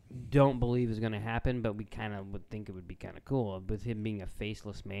I don't believe is gonna happen, but we kind of would think it would be kind of cool with him being a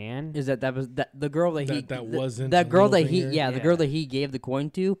faceless man. Is that was that the girl that he That the- wasn't that girl that he Littlefinger? the Yeah. girl that he gave the coin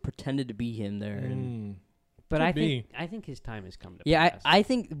to pretended to be him there. And But Could I think his time has come to yeah, pass. I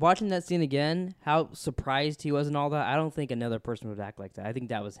think watching that scene again, how surprised he was and all that. I don't think another person would act like that. I think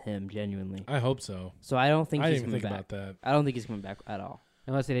that was him genuinely. I hope so. So I don't think I he's didn't even coming think back. about that. I don't think he's coming back at all.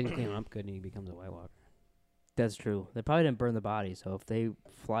 Unless they didn't clean him up good and he becomes a White Walker. That's true. They probably didn't burn the body, so if they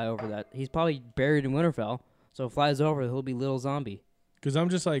fly over that, he's probably buried in Winterfell. So if it flies over, he'll be little zombie. Because I'm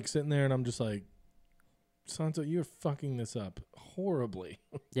just like sitting there and I'm just like, Sansa, you're fucking this up horribly.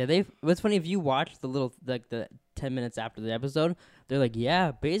 Yeah, what's funny if you watch the 10 minutes after the episode, they're like,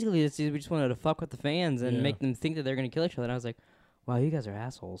 yeah, basically we just wanted to fuck with the fans and Yeah. make them think that they're gonna kill each other. And I was like, wow, you guys are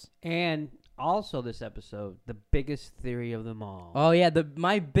assholes. And also this episode, the biggest theory of them all. Oh yeah,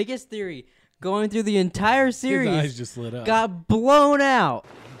 my biggest theory going through the entire His eyes series just lit up. got blown out.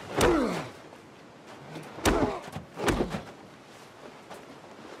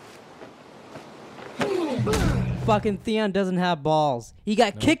 Fucking Theon doesn't have balls. He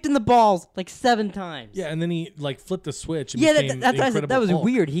got kicked in the balls like 7 times. Yeah, and then he like flipped the switch. And Yeah, became that's what I said. Incredible That was Hulk.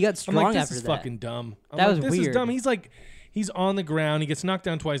 weird. He got I'm strong like, this after is that. fucking dumb. I'm That like, was this weird. is dumb. He's on the ground. He gets knocked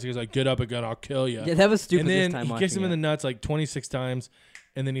down twice. He's like, get up again. I'll kill you. Yeah, that was stupid and then this time he kicks him watching in the it. nuts like 26 times,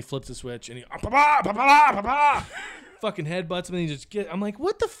 and then he flips the switch and he pa-pa, fucking headbutts him and he just I'm like,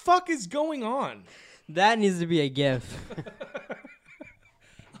 what the fuck is going on? That needs to be a gif.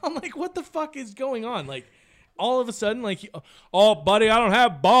 I'm like, what the fuck is going on? Like, all of a sudden, like, oh, buddy, I don't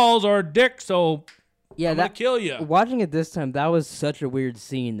have balls or a dick, so Yeah, I'm gonna kill you. Watching it this time, that was such a weird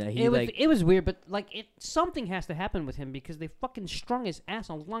scene that he it was weird, but like something has to happen with him because they fucking strung his ass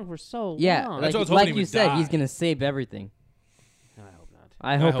along for so yeah, long. That's like, what I was hoping he you would said, he's die. gonna save everything. I hope not.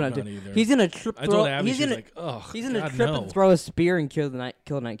 I hope hope not. not too. either. He's gonna trip. I Throw, told Abby, he's she was gonna like, oh, he's gonna God, trip no. and throw a spear and kill the Night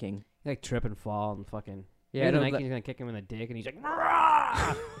King. Like trip and fall and fucking. Yeah, Yeah, the no, Night that- King's gonna kick him in the dick and he's like,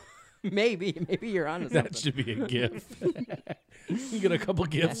 maybe you're onto something. That should be a gif. You get a couple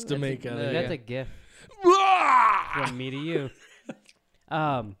gifs to make out of yeah. that's it. a gift Ah! from me to you.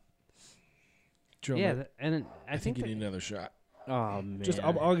 Drummer, Yeah, and I think you that- need another shot. Oh man. Just,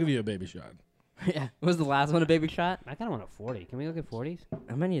 I'll give you a baby shot. yeah. Was the last one a baby shot? I kind of want a 40. Can we look at 40s?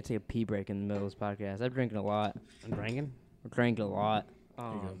 I might need to take a pee break in the middle of this podcast. I've drinking a lot. I'm drinking. I've drinking a lot. you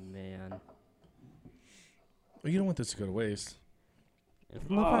Oh go. man. Well, you don't want this to go to waste. If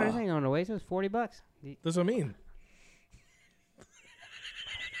motherfuckers ain't going to waste, it was $40. That's what I mean.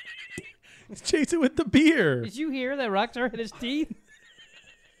 Chase it with the beer. Did you hear that Rockstar hit his teeth?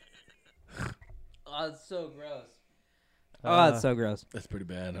 Oh, it's so gross. Oh, that's so gross. That's pretty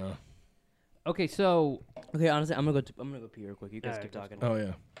bad, huh? Okay, so Okay, honestly, I'm gonna go pee real quick. You guys Alright, keep talking. Oh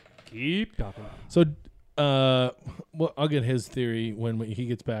yeah. keep talking. So, well, I'll get his theory when he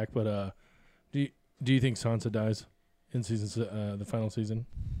gets back. But do you think Sansa dies in the final season?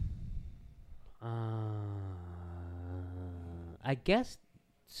 I guess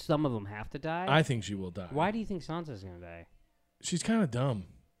some of them have to die. I think she will die. Why do you think Sansa's gonna die? She's kind of dumb.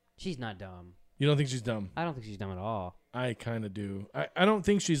 She's not dumb. You don't think she's dumb? I don't think she's dumb at all. I kind of do. I don't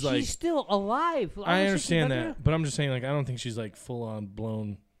think she's like. She's still alive. I understand that, but I'm just saying, like, I don't think she's like full on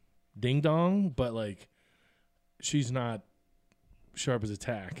blown ding dong, but like, she's not sharp as a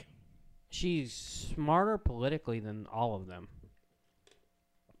tack. She's smarter politically than all of them.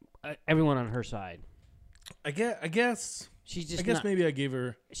 Everyone on her side. I guess. She's just. I guess not, maybe I gave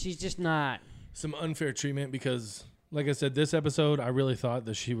her she's just not. some unfair treatment because, like I said, this episode I really thought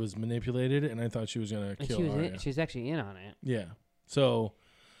that she was manipulated, and I thought she was gonna And kill she was. Arya. She's actually in on it. Yeah. So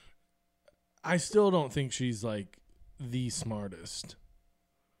I still don't think she's like the smartest.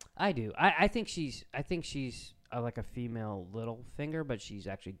 I do. I think she's. I think she's like a female Littlefinger, but she's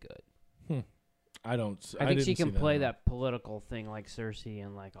actually good. I don't. I think she didn't see can play at all. that political thing like Cersei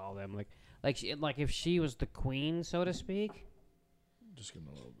and like all them. Like if she was the queen, so to speak. Just give him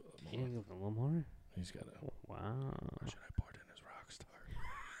a little bit You more. need a little more. He's got a. Wow. Or should I pour it in his rock star?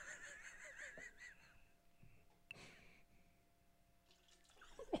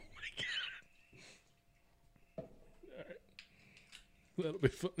 Oh my god! All right, that'll be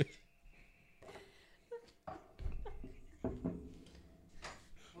funny.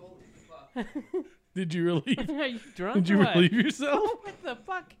 Did you relieve? Are you drunk? Did you or what? relieve yourself? What the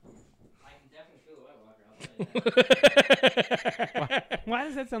fuck? I can definitely feel the White Walker. I'll tell you that. Why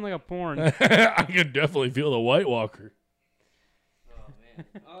does that sound like a porn? I can definitely feel the White Walker. Oh man.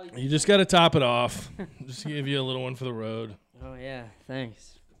 Oh, You just got to top it off. Just give you a little one for the road. oh yeah.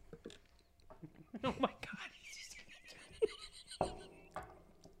 Thanks. Oh my god.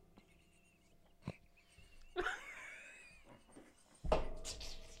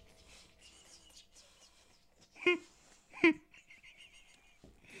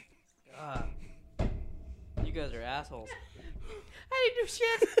 God. You guys are assholes. I didn't do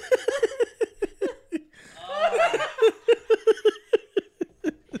shit.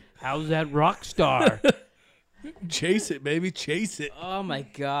 How's that rock star? Chase it, baby. Chase it. Oh my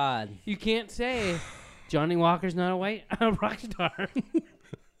god. You can't say Johnny Walker's not a rock star.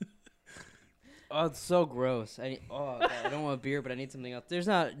 Oh, it's so gross. God, I don't want beer, but I need something else. There's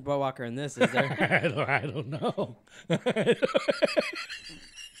not White Walker in this, is there? I don't know.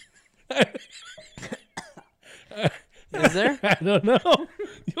 Is there? I don't know.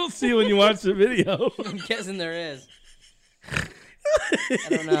 You'll see when you watch the video. I'm guessing there is. I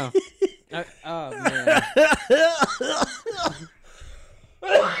don't know. Oh man.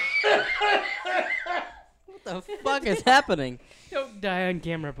 What the fuck is happening? Don't die on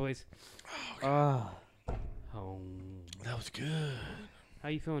camera, please. Oh. Oh. That was good. How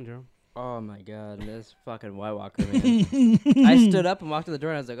you feeling, Jerome? Oh my god, this fucking White Walker, man. I stood up and walked to the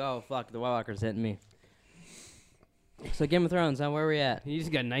door and I was like, oh fuck, the White Walker's hitting me. So Game of Thrones, huh? Where are we at? You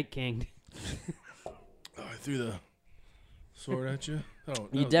just got Night Kinged. Oh, I threw the sword at you. Oh,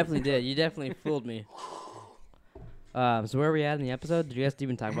 that You was- definitely did. You definitely fooled me. So where are we at in the episode? Did you guys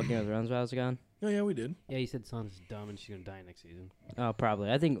even talk about Game of Thrones while I was gone? Oh, yeah, we did. Yeah, you said Sansa's dumb and she's gonna die next season. Oh,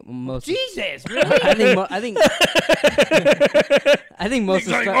 probably. I think most. Jesus, really? I think. I think most. He's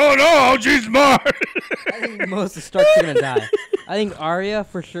Of like, Stark, oh no, she's smart. I think most of Stark's gonna die. I think Arya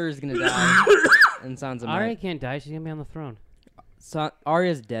for sure is gonna die, and Sansa Arya might. can't die. She's gonna be on the throne.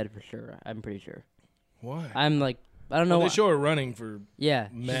 Arya's dead for sure. I'm pretty sure. Why? I'm like, I don't Well, know. they show her running for Yeah,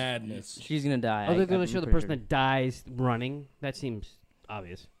 madness. she's gonna die. Oh, they're gonna I'm show the pretty person sure. that dies running. That seems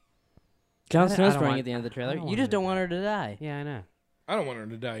obvious. Jon I don't Snow's running want- at the end of the I trailer. don't You want just her don't to want her to die. Yeah, I know. I don't want her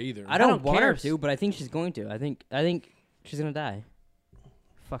to die either. I don't don't want care her if to, but I think she's going to. I think she's gonna die.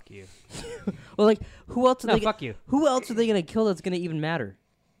 Fuck you. Well, like who else? Are No, they fuck you. Who else are they gonna kill that's gonna even matter?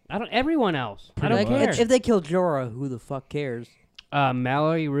 I don't. Everyone else. I Pretty don't much. care. If they kill Jorah, who the fuck cares?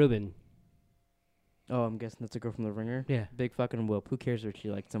 Mallory Rubin. Oh, I'm guessing that's a girl from The Ringer. Yeah. Big fucking whoop. Who cares if she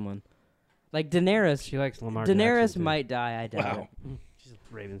likes someone? Like Daenerys. She likes Lamar. Daenerys Jackson, too. might die. I doubt Wow. it. She's a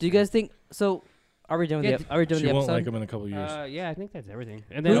Ravens. Do you fan. guys think? So, are we done with Yeah, the? Are we done She with the won't episode? like him in a couple years. Yeah, I think that's everything.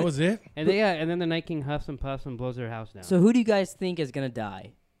 And that then, was it? and then the Night King huffs and puffs and blows their house down. So, who do you guys think is gonna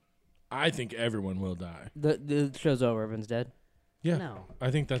die? I think everyone will die. The show's over. Everyone's dead. Yeah. no,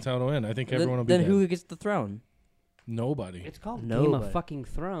 I think that's how it'll end. I think everyone will be then dead. who gets the throne? Nobody. it's called Game Nobody. of Fucking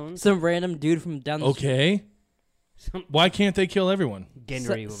Thrones. Some random dude from down the street. Okay. Some Why can't they kill everyone? Gendry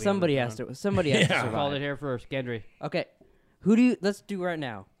will be on somebody the has throne. to. Somebody has to Yeah. Called survive. it here first, Gendry. Okay. Who do you? Let's do right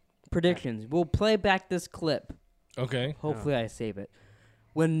now. Predictions. We'll play back this clip. Okay. Hopefully, I save it.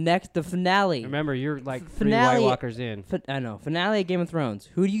 When next the finale. Remember, you're like three Finale- White Walkers in. I know. Finale of Game of Thrones.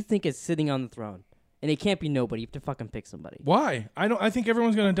 Who do you think is sitting on the throne? And it can't be nobody. You have to fucking pick somebody. Why? I think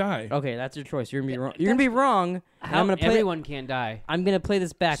everyone's gonna die. Okay, that's your choice. You're gonna be wrong. You're gonna be wrong. And How I'm gonna play. everyone can't die. I'm gonna play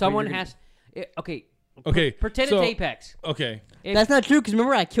this back. but Someone you're gonna- has. Okay, Okay, Pretend so- it's Apex. Okay, If- That's not true, because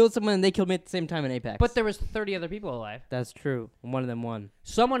remember I killed someone and they killed me at the same time in Apex. But there was 30 other people alive. That's true. One of them won.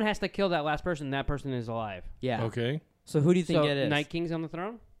 Someone has to kill that last person. And that person is alive. Yeah. okay. So who do you think So it is? Night King's on the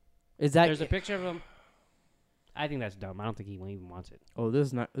throne. Is that? There's a picture of him. I think that's dumb. I don't think he even wants it. Oh, this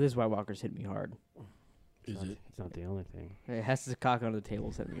is not. This White Walker's hit me hard. Is it? It's not the only thing. It has to cock under the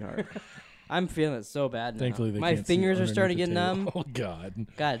tables hit me hard. I'm feeling it so bad now. Thankfully, they my can't see fingers are underneath starting to the get table. numb. Oh God.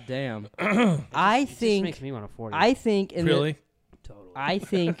 God damn. I It just think. makes me want to 40. I think. In Really? totally. I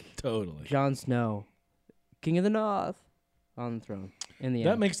think Totally. Jon Snow, King of the North, on the throne. In the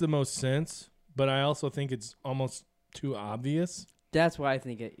That end. makes the most sense, but I also think it's almost too obvious. That's why I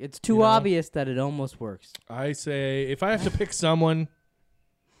think it's too You know? obvious that it almost works. I say if I have to pick someone,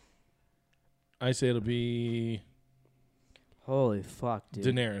 I say it'll be Holy fuck, dude.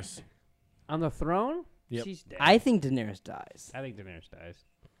 Daenerys. on the throne. Yep. She's dead. I think Daenerys dies. I think Daenerys dies.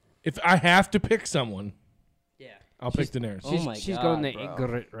 If I have to pick someone, Yeah. I'll pick Daenerys. Oh She's, my she's God, going the bro.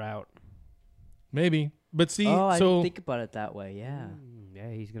 Ygritte route. Maybe, but see, Oh, I so didn't think about it that way. Yeah. Yeah,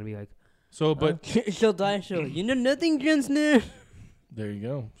 he's gonna be like, but She'll die. She'll. You know nothing, Jon Snow. there you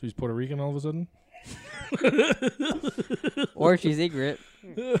go. She's Puerto Rican all of a sudden. Or she's Ygritte.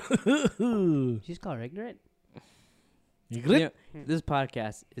 she's called ignorant. You know, this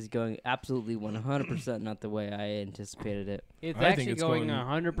podcast is going absolutely 100% not the way I anticipated it. It's I think actually it's going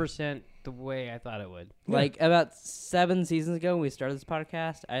going- 100% the way I thought it would. Yeah. Like about 7 seasons ago when we started this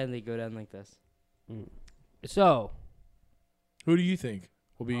podcast, I didn't think it would go down like this. So Who do you think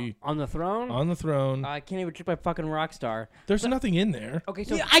will be on the throne. on the throne? I can't even trick my fucking rock star. There's nothing in there. Okay,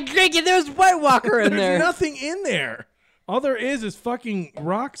 so Yeah, I drank it. There's White Walker in There's there. nothing in there. All there is fucking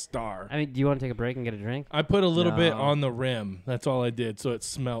Rockstar. I mean, do you want to take a break and get a drink? I put a little bit No. on the rim. That's all I did, so it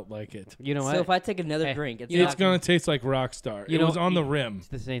smelt like it. You know So what? if I take another Hey, drink, it's you know- It's gonna taste like Rockstar. You It know, was on the you- rim. It's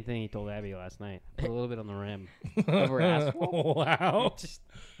the same thing he told Abby last night. Put a little bit on the rim. over ass. Wow, Just-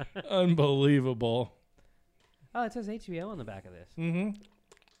 unbelievable. oh, it says HBO on the back of this. Mm-hmm.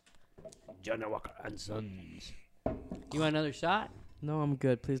 John Walker and Sons. You want another shot? No, I'm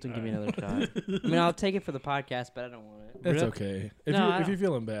good. Please don't give me another shot. I mean, I'll take it for the podcast, but I don't want it. That's Really? okay. If No, I you if don't- you're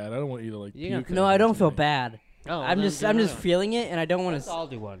feeling bad, I don't want you to like. You got- puke No, on I me don't feel tonight. bad. Oh, I'm just feeling it, and I don't want to. I'll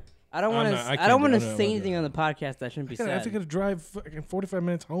do one. I don't I'm want not- I to. I can't don't do- want I to don't say wanna anything do on the podcast that shouldn't be I have to said. get to drive fucking 45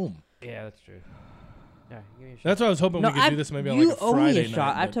 minutes home. Yeah, that's true. Yeah, give me a shot. That's why I was hoping No, we could do this maybe on you like a owe Friday me a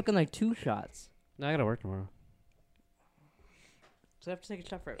shot. night. I've taken like 2 shots. No, I gotta work tomorrow. So I have to take a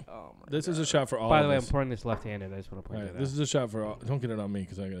shot for. Oh my. This is a shot for all By of the way, I'm us. pouring this left-handed. I just want to All point right, that this out. is a shot for all. Don't get it on me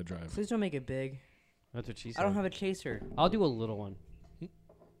because I gotta drive. Please don't make it big. That's what she said. I don't have a chaser. I'll do a little one.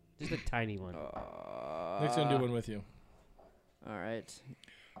 Just a tiny one. Next time, do one with you. All right.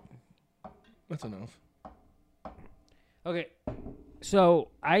 That's enough. Okay, so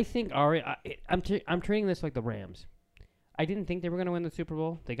I think Arya. I'm treating this like the Rams. I didn't think they were gonna win the Super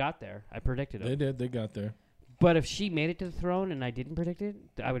Bowl. They got there. I predicted They it. did. They got there. But if she made it to the throne and I didn't predict it,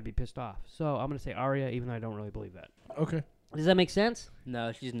 I would be pissed off. So I'm gonna say Arya, even though I don't really believe that. Okay. Does that make sense?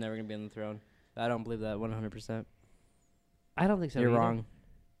 No, she's never gonna be on the throne. I don't believe that 100%. I don't think so. You're either. wrong.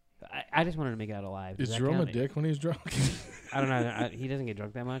 I just wanted to make it out alive. Does Is that Jerome a count? dick when he's drunk? I don't know. He doesn't get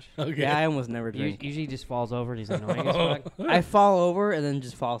drunk that much. Okay. Yeah, I almost never He drink. usually just falls over and he's annoying as fuck. I fall over and then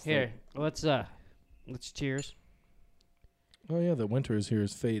just fall asleep. Here, let's cheers. Oh yeah, the winter is here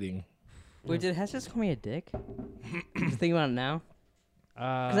is fading. Wait, did Hess just call me a dick? Just think about it now.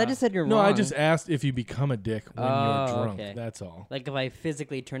 Because Because I just said you're No, wrong. I just asked if you become a dick when Oh, you're drunk. okay. That's all. like if I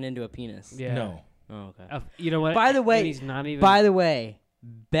physically turn into a penis. yeah. No. Oh, okay. You know what? By the And way- he's not even. By the way,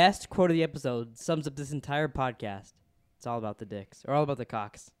 best quote of the episode sums up this entire podcast. It's all about the dicks, or all about the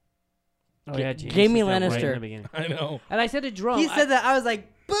cocks. oh, yeah, Jamie said that right in Lannister. the beginning. I know. And I said to Jerome. He said that. I was like,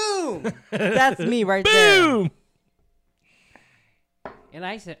 boom! That's me right there. Boom. And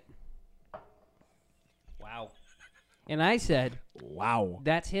I said, wow. And I said, Wow.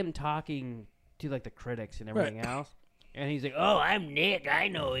 that's him talking to like the critics and everything Right. else. And he's like, oh, I'm Nick. I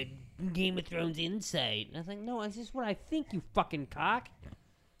know it. Game of Thrones insight. And I was like, no, it's just what I think, you fucking cock.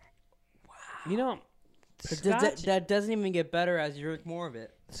 Wow. You know, That doesn't even get better as you drink more of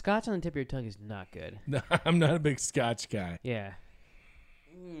it. Scotch on the tip of your tongue is not good. No, I'm not a big Scotch guy. Yeah.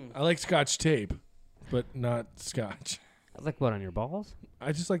 I like Scotch tape, but not Scotch. Like what, on your balls?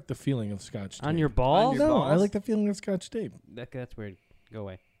 I just like the feeling of Scotch tape. On your balls? your No, balls? I like the feeling of Scotch tape. That's weird. Go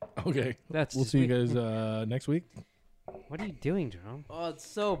away. Okay. That's We'll just see you weird. guys next week. What are you doing, Jerome? Oh, it's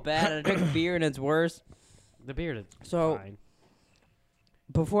so bad. I drink beer and it's worse. The beard is So- fine.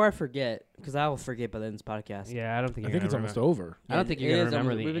 Before I forget, because I will forget by the end of this podcast. Yeah, I don't think I you're think it's gonna almost remember. over. I don't think you're gonna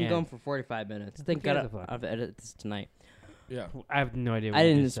remember the We've been end. going for 45 minutes. Thank cares God if I- I've edited this tonight. Yeah. I have no idea. What I you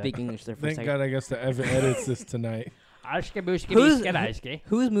didn't just said. speak English there for a Thank second. God I guess the Evan edits this tonight.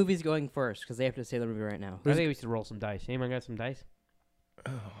 Whose movie's going first? Because they have to say the movie right now. I think we should roll some dice. Anyone got some dice?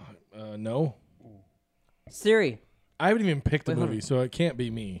 No. Siri, I haven't even picked a Wait, hold movie, on. so it can't be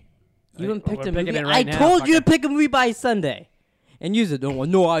me. you haven't picked we're a picking movie. it I right now, told you to fucker. pick a movie by Sunday. And use it.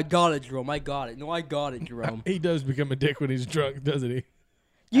 No, I got it, Jerome. I got it. No, I got it, Jerome. He does become a dick when he's drunk, doesn't he?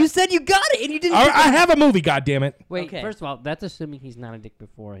 You said you got it, and you didn't. I have a movie, goddammit. Wait, Okay. first of all, that's assuming he's not a dick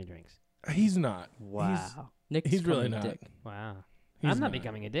before he drinks. He's not. Wow. Nick's He's really becoming a not. dick. Wow. He's I'm not not.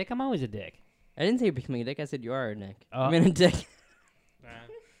 becoming a dick. I'm always a dick. I didn't say you're becoming a dick. I said you are a Nick. Oh. I mean a dick.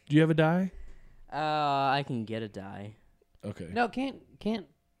 Do you have a die? I can get a die. Okay. No, can't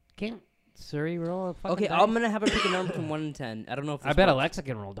Siri roll a fucking Okay, dice? I'm gonna have her pick a number from 1 to 10. I don't know if I this bet works. Alexa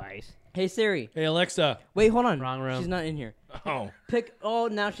can roll dice. Hey Siri, Hey, Alexa. wait, hold on. Wrong room. She's not in here. Oh. Pick. Oh,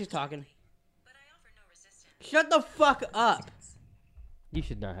 now she's talking. But I offer no resistance. Shut the fuck up. You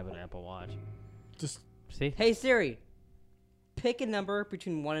should not have an Apple Watch. Just See? Hey Siri, pick a number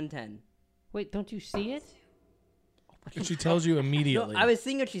between 1 and 10. Wait, don't you see it? she tells you No, immediately. I was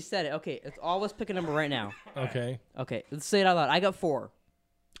seeing what she said. Okay, let's all let's pick a number right now. Okay. Okay, let's say it out loud. I got 4.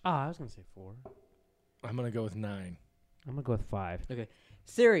 Oh, I was gonna say 4. I'm gonna go with 9. I'm gonna go with 5. Okay,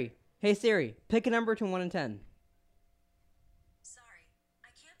 Siri. Hey Siri, pick a number between 1 and 10. Sorry, I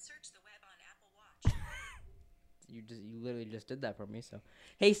can't search the web on Apple Watch. You literally just did that for me. So,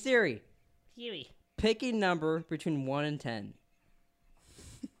 hey Siri, Siri. pick a number between 1 and 10.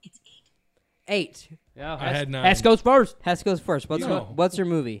 It's 8. Yeah, I had 9. Hess goes first. Hess goes first. No. What's her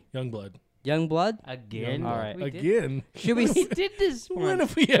movie? Youngblood. Youngblood? Again. Youngblood. All right. We did- Again. Should we? We did this When one.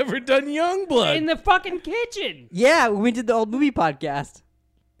 have we ever done Youngblood? In the fucking kitchen. Yeah, we did the old movie podcast.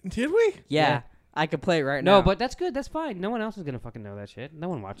 Did we? Yeah, I could play it right now. No, but that's good. That's fine. No one else is gonna fucking know that shit. No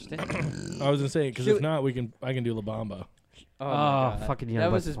one watched it. I was gonna say because Should if not, I can do La Bamba. oh, my Oh, God. fucking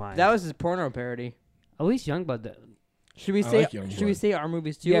that was Youngblood's his fine. that was his porno parody. At least Youngblood. Should we I say like Youngblood. should we say our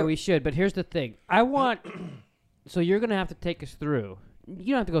movies too? Yeah, we should. But here's the thing. I want. So you're gonna have to take us through.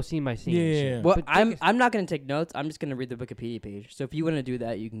 You don't have to go scene by scene. and Yeah. shit, Well, but take us- I'm not gonna take notes. I'm just gonna read the Wikipedia page. So if you want to do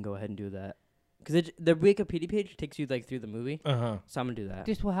that, you can go ahead and do that. Because the Wikipedia page takes you like through the movie. Uh-huh. So I'm gonna do that.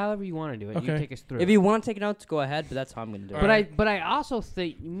 just however you want to do it. You Okay. take us through. If you want to take notes, go ahead. But that's how I'm gonna do All it. right. But I also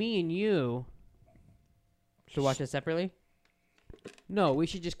think me and you. Should watch it separately. No, we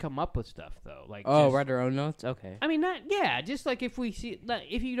should just come up with stuff though. Like Oh, just- write our own notes. Okay. I mean, not yeah. Just like if we see, like,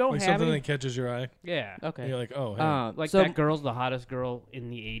 if you don't Like have something any, that catches your eye. yeah. And Okay. you're like, oh, hey. Like so that girl's the hottest girl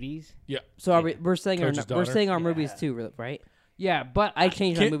in the '80s. so are we're saying Coach's we're daughter. saying our movies Yeah. too, right? Yeah, but I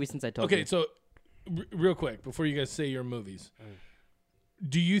changed my Can't- movie since I told okay, you. so real quick before you guys say your movies,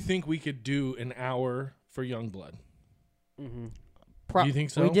 do you think we could do an hour for Youngblood? Pro- do you think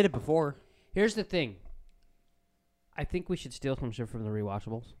so? We did it before. here's the thing. I think we should steal some shit from the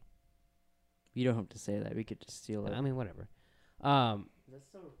rewatchables. You don't have to say that. We could just steal it. I mean, whatever. Is that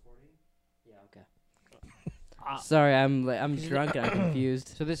still recording? Yeah. Sorry, I'm drunk and I'm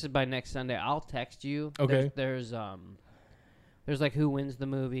confused. So this is by next Sunday. I'll text you. Okay. There's like who wins the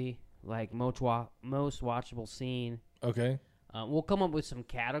movie, like most watchable scene. Okay. We'll come up with some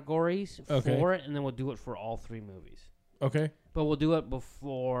categories Okay. for it, and then we'll do it for all 3 movies. Okay. But we'll do it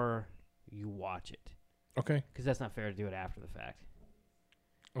before you watch it, Okay. because that's not fair to do it after the fact.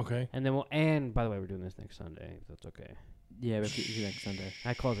 Okay. And then and by the way, we're doing this next Sunday. So that's okay. Yeah, we'll see you next Sunday.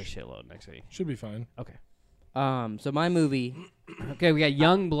 I close a shitload next week. Should be fine. Okay. So my movie, Okay, we got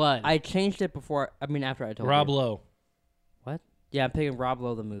Young Blood. I changed it before. I mean, after I told Rob you. Lowe. Yeah, I'm picking Rob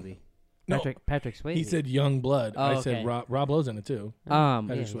Lowe the movie. No, Patrick Swayze. he said Young Blood. Oh, I okay. said Rob Lowe's in it too. Yeah.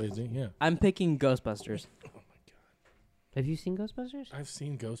 Patrick Swayze. Yeah. I'm picking Ghostbusters. Have you seen Ghostbusters? I've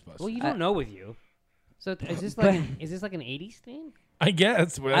seen Ghostbusters. Well, you I- don't know with you. So is this But- like is this like an '80s thing? I guess.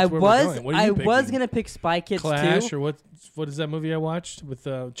 That's I where we're was going. What are you picking? gonna pick Spy Kids Clash 2. or what is that movie I watched with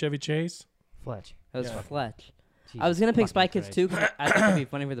Chevy Chase? Fletch. That was Yeah. Fletch. I Jesus was gonna pick fucking Spy Kids Christ. 2 because I thought it'd be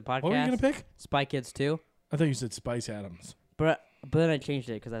funny for the podcast. What were you gonna pick? Spy Kids 2, I thought you said Spice Adams. but then I changed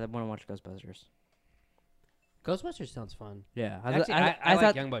it because I want to watch Ghostbusters. Ghostbusters sounds fun. Yeah, Actually, I thought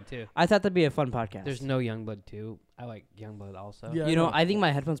like Youngblood too. I thought that'd be a fun podcast. There's no Youngblood 2. I like Youngblood also. Yeah. You know, know. I think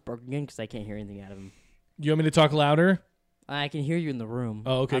my headphones broke again because I can't hear anything out of them. You want me to talk louder? I can hear you in the room.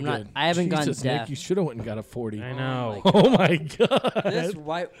 Oh, okay, I'm not- good. I haven't gotten Jesus, Nick, deaf. you should have went and got a 40. I know. Oh my god. This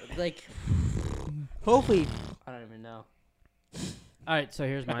white, like, hopefully, I don't even know. All right, so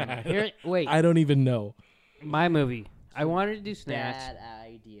here's my wait, I don't even know. my movie. I wanted to do Snatch. Bad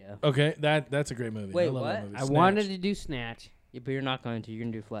idea. Okay, that's a great movie. Wait, I love what? That movie. I Snatch. wanted to do Snatch. Yeah, but you're not going to. You're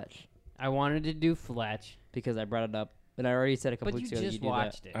gonna do Fletch I wanted to do Fletch. because I brought it up And I already said a couple But you weeks ago just you do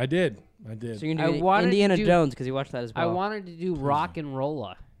watched that. it. I did. So you're I gonna do wanted to Indiana do- Jones because you watched that as I well. wanted to do Rock and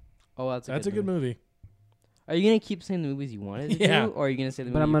Rolla. Oh, that's That's a good movie. Are you gonna keep saying the movies you wanted to Yeah. do, or are you gonna say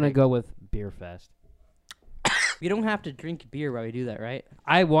the But movie I'm you gonna picked? go with Beer Fest. You don't have to drink beer while we do that, right?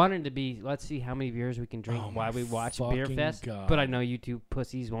 I wanted to be. Let's see how many beers we can drink Oh while my we watch Beer fucking Fest. God. But I know you two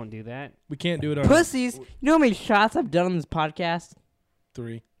pussies won't do that. We can't do it on Pussies. You know how many shots I've done on this podcast?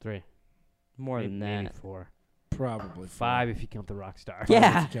 3, 3, More than maybe that. 4, probably 5 if you count the rock star.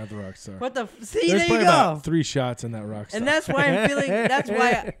 Yeah. If you count the rock star. What the? See, There's there you probably go. about 3 shots in that rock star. And that's why I'm feeling. That's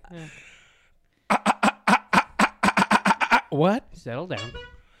why. What? Settle down.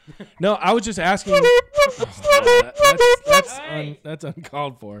 No, I was just asking. That's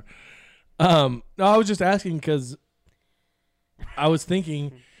uncalled for. No, I was just asking because I was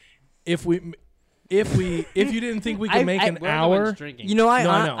thinking if you didn't think we could make an hour. You know, I No,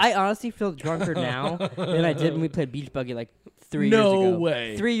 I know. I honestly feel drunker now than I did when we played beach buggy like 3 years ago. No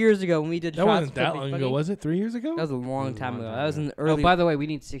way. 3 years ago when we did That shots wasn't for that beach long buggy. ago, was it? 3 years ago? That was a long time ago. That was in the Oh, early. by the way, we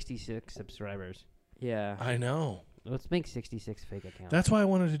need 66 subscribers. Yeah. I know. Let's make 66 fake accounts. That's why I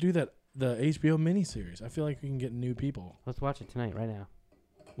wanted to do that. The HBO miniseries. I feel like we can get new people. Let's watch it tonight, right now.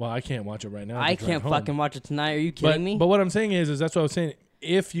 Well, I can't watch it right now. I to drive can't home. fucking watch it tonight. Are you kidding me? But what I'm saying is that's what I was saying.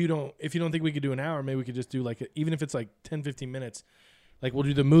 If you don't think we could do an hour, maybe we could just do like even if it's like 10, 15 minutes. Like we'll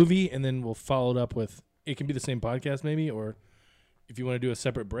do the movie and then we'll follow it up with. It can be the same podcast maybe, or if you want to do a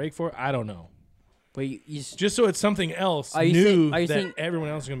separate break for it, I don't know. But you s- Just so it's something else Are you new saying- are you that saying- everyone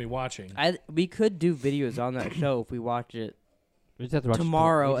else is gonna be watching. we could do videos on that show if we watch it We just have to watch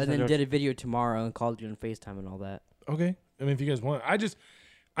tomorrow we just and have then to did a video tomorrow and called you on FaceTime and all that. Okay. I mean, if you guys want,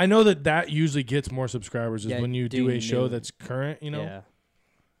 I know that usually gets more subscribers is Yeah, when you do doing a show new. that's current, you know. Yeah.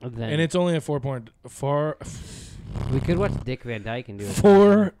 watch- Then And it's only a 4.4 we could watch Dick Van Dyke and do it.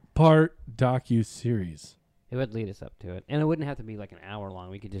 4-part docu series. It would lead us up to it, and it wouldn't have to be like an hour long.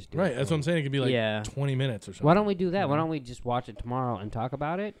 We could just do Right. it. That's what I'm saying. It could be like Yeah. 20 minutes or something. Why don't we do that? Why Yeah. don't we just watch it tomorrow and talk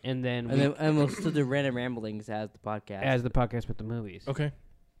about it, and then, And we'll still do random ramblings as the podcast. as the podcast with the movies. Okay.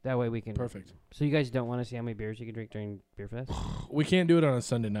 That way we can. Perfect. So you guys don't want to see how many beers you can drink during Beer Fest? We can't do it on a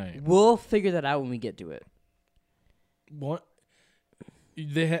Sunday night. We'll figure that out when we get to it. What?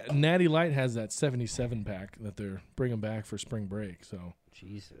 Natty Light has that 77 pack that they're bringing back for spring break. So,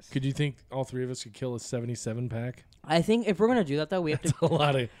 Jesus. could you think all three of us could kill a 77 pack? I think if we're gonna do that though, we have That's to. a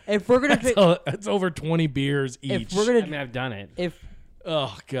lot of. If we're gonna drink, That's over 20 beers each. if we're I gonna, mean, I've done it. if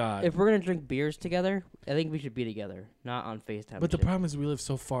Oh God. if we're gonna drink beers together, I think we should be together, not on FaceTime. But the shit. problem is we live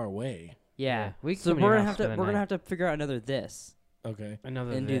so far away. yeah, Yeah, we so come to your we're gonna house have to for the we're gonna night. have to figure out another this. Okay.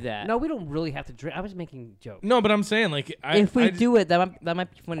 Another and do that. No, we don't really have to drink. I was making jokes. No, but I'm saying like If we do it, that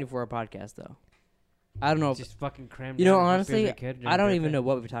might be funny for our podcast though. I don't know. Just fucking cram. You know, down as much beer as honestly, we could I during don't Beer even Fest. know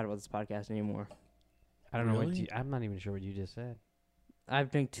what we've talked about this podcast anymore. I don't know what Really? you. I'm not even sure what you just said.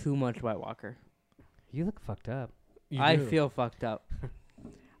 I've drank too much White Walker. You look fucked up. I feel fucked up.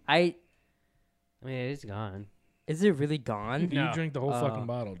 I mean, it is gone. Is it really gone? You No. drank the whole Oh. fucking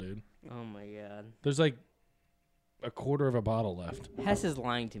bottle, dude. Oh my god. There's like a quarter of a bottle left. Hess is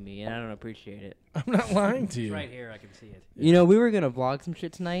lying to me, and I don't appreciate it. I'm not lying to you. Right here, I can see it. You know, we were gonna vlog some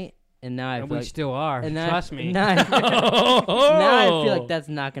shit tonight, and now I And feel we like still are. and now Trust me. Now I, Oh. now I feel like that's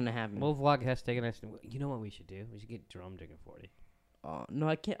not gonna happen. We'll vlog Hess taking us. You know what we should do? We should get Jerome drinking 40. Oh, no,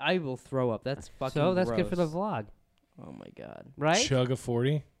 I can't. I will throw up. That's fucking. So that's good for the gross. vlog, Oh my god. right? Chug a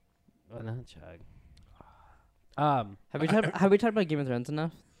 40. Oh, not chug. Have we talked about Game of Thrones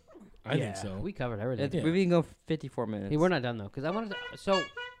enough? I yeah, think so. We covered everything. It's, Yeah. We've been going 54 minutes. Hey, we're not done though, because I wanted to.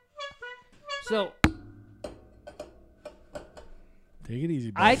 So Take it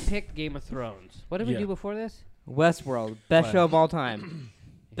easy, bud. I picked Game of Thrones. What did we Yeah. do before this? Westworld, best Wow. show of all time.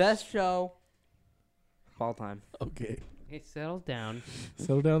 Best show of all time. Okay. Hey, settle down.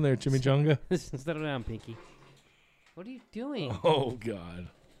 Settle down there, Chimichanga. Settle down, Pinky. What are you doing? Oh God.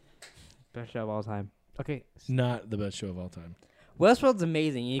 Best show of all time. Okay. Not the best show of all time. Westworld's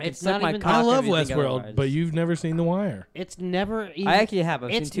amazing. You can It's suck not my even- cock I love if you think Westworld, otherwise. but you've never seen The Wire. It's never even. I actually have.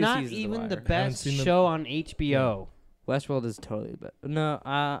 I've it's seen 2 not seasons even of the Wire. best seen the- show on HBO. Westworld is totally but no.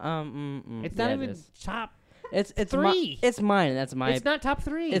 It's yeah, not it even is. top. It's 3. It's mine. And that's my. It's not top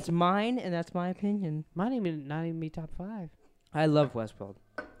 3. It's mine, and that's my opinion. Might even not even be top 5. I love Westworld.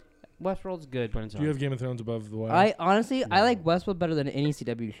 Westworld's good when it's Do on. you have Game of Thrones above The Wire? I honestly, I No. like Westworld better than any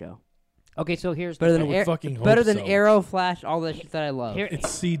CW show. Okay, so here's Better the than I would Ar- fucking hope better than so. Arrow, Flash, all that shit that I love. Here- It's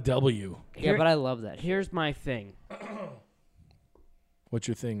CW. Yeah, but I love that shit. Here's my thing. What's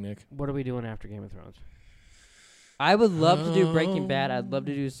your thing, Nick? What are we doing after Game of Thrones? I would love to do Breaking Bad. I'd love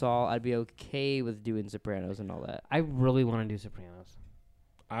to do Saul. I'd be okay with doing Sopranos and all that. I really want to do Sopranos.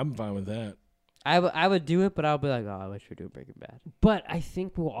 I'm fine with that. I would do it, but I'll be like, oh, I wish we were doing Breaking Bad. But I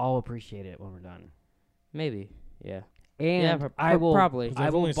think we'll all appreciate it when we're done. Maybe. Yeah. And Yeah, I will probably. 'Cause I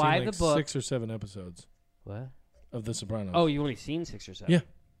I've will only buy seen the like book. 6 or 7 episodes What? of The Sopranos. Oh, you've only seen 6 or 7. Yeah.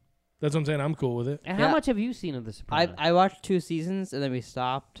 That's what I'm saying. I'm cool with it. And how Yeah. much have you seen of The Sopranos? I watched 2 seasons and then we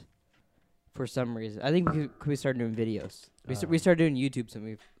stopped for some reason. I think we started doing videos. We started doing YouTubes and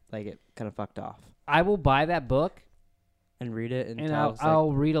we it kind of fucked off. I will buy that book And read it and and tell us,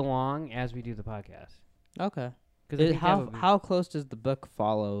 I'll read along as we do the podcast. okay. Because How close does the book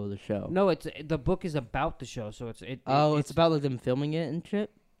follow the show? No, it's the book is about the show, so it's it's about like them filming it and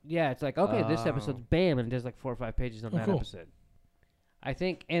shit. yeah. It's like okay, this Oh. episode's bam, and it does like 4 or 5 pages on Oh, that cool. episode. I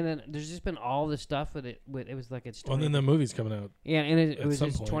think, and then there's just been all this stuff with it. It was like it's Well, and then the movie's coming out. yeah, and it at was some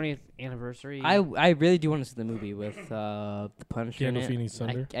his point. 20th anniversary. I really do want to see the movie with the Punisher in it. Gandolfini's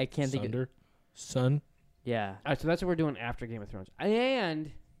Sunder. I can't think of Sunder. Son. Yeah. All right, so that's what we're doing after Game of Thrones,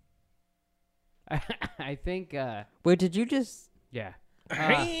 and I think Wait, did you just yeah,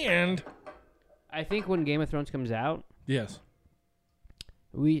 And I think when Game of Thrones comes out, yes.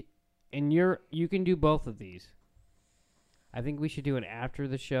 you can do both of these. I think we should do an after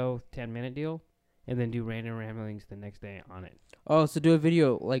the show 10-minute deal, and then do random ramblings the next day on it. Oh, so do a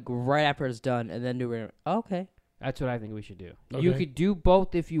video like right after it's done and then do it. Oh, okay. That's what I think we should do. Okay. You could do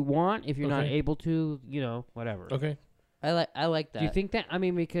both if you want. If you're not Okay. able to, whatever. Okay. I like that. Do you think that? I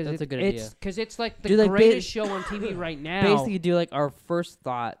mean, because That's a good it's idea. because it's like the Do, like, greatest show on TV right now. basically do like our first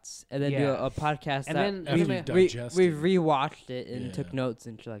thoughts and then do Yeah. a podcast And that then After we- you've we digested. rewatched it and Yeah. took notes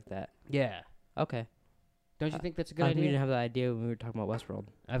and shit like that. yeah. Okay. Don't you think that's a good I think we idea? didn't have that idea when we were talking about Westworld.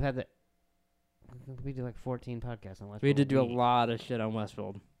 I've had that. We did like 14 podcasts on Westworld. We had to do a lot of shit on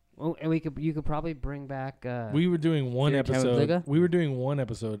Westworld. Oh, and you could probably bring back. We were doing one Favorite time with episode. Liga? We were doing one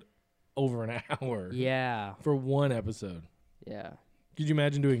episode over an hour. Yeah. For one episode. Yeah. Could you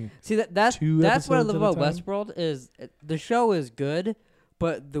imagine doing See that's 2 that's what I episodes love at a about time? Westworld is the show is good,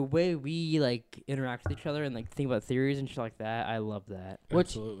 but the way we like interact with each other and like think about theories and shit like that, I love that. Which-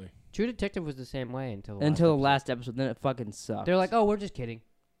 Absolutely. True Detective was the same way until the Until the episode. last episode, then it fucking sucked. They're like, oh, we're just kidding.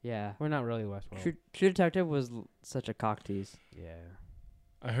 yeah. We're not really Westworld. True Detective was such a cock tease. Yeah.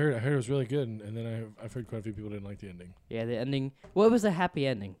 I heard it was really good, and then I've heard quite a few people didn't like the ending. Yeah, the ending. Well, it was a happy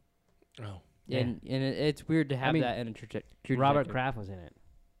ending, Oh, Yeah. and it's weird to have mean, that in a True Robert Detective. Kraft was in it.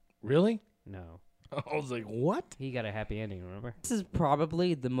 really? No, I was like, what? he got a happy ending. Remember? This is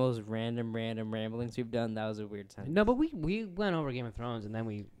probably the most random ramblings we've done. That was a weird time. No, but we went over Game of Thrones and then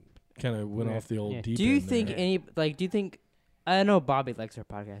we. Kind of went Yeah. off the old Yeah. deep Do you end think there. do you think? I know Bobby likes our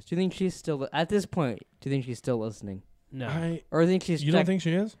podcast. Do you think she's still at this point? Do you think she's still listening, No. or do you think she's You don't think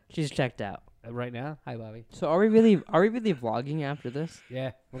she is? she's checked out? Right now? Hi, Bobby. So are we really vlogging after this?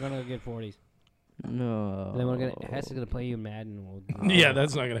 Yeah, we're gonna get 40s. No. Then we're gonna Hess is gonna play you Madden. And we'll. Yeah,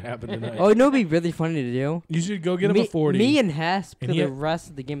 that's not gonna happen tonight. Oh, you know, it'd be really funny to do. You should go get him me, a 40. Me and Hess, And for he the ha- rest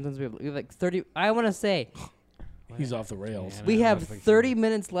of the Game of Thrones, we have like 30. I want to say He's off the rails. Yeah, we no, have I'm not 30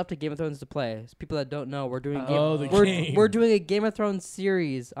 minutes left of Game of Thrones to play. So people that don't know, we're doing Oh, the we're, game. we're doing a Game of Thrones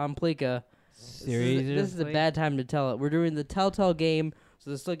series on Plika. Series. This is a bad time to tell it. We're doing the Telltale game, so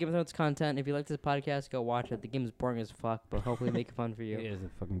there's still Game of Thrones content. If you like this podcast, go watch it. The game is boring as fuck, but hopefully make it fun for It you. is a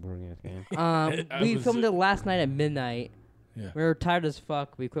fucking boring ass game. I We was- filmed it last night at midnight. Yeah. We were tired as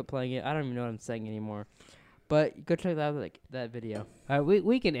fuck. We quit playing it. I don't even know what I'm saying anymore. But go check out that video.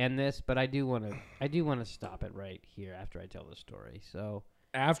 We can end this, but I do want to stop it right here after I tell the story. So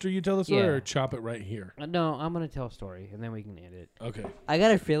After you tell the story, Yeah. or chop it right here? no, I'm gonna tell a story and then we can end it. Okay. I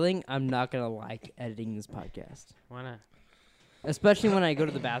got a feeling I'm not gonna like editing this podcast, Why not? especially when I go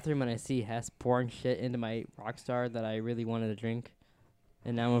to the bathroom and I see Hess pouring shit into my Rockstar that I really wanted to drink,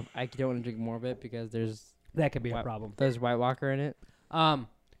 and now I don't want to drink more of it because there's That could be Wow. a problem. White Walker in it.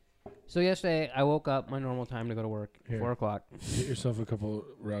 So yesterday I woke up my normal time to go to work, Here. 4 o'clock. Get yourself a couple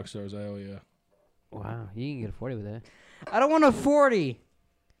rock stars. I owe you. Wow, you can get a 40 with that. I don't want a 40.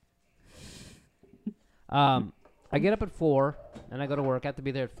 I get up at 4 and I go to work. I have to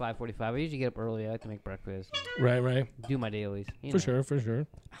be there at 5:45. I usually get up early. I like to make breakfast, Right. do my dailies. you For know. sure.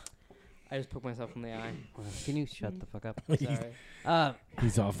 I just poked myself in the eye. Can you shut the fuck up? Sorry.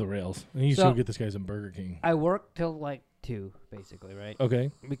 He's off the rails. And you So- should get this guy some Burger King. I work till like 2, basically, right? Okay.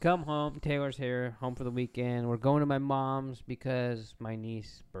 We come home. Taylor's here, home for the weekend. We're going to my mom's because my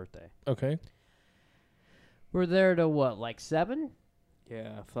niece's birthday. Okay. We're there to what, like 7?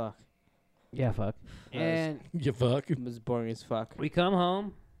 Yeah, fuck. Yeah, fuck. And You fuck. It was boring as fuck. we come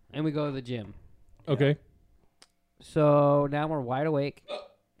home and we go to the gym. Okay. So now we're wide awake.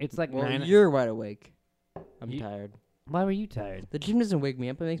 It's like Well, 9. you're wide awake. I'm You- tired. Why were you tired? The gym doesn't wake me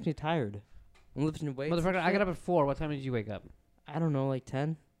up. It makes me tired. I'm lifting weights. and Motherfucker, I shit. got up at 4. What time did you wake up? I don't know, like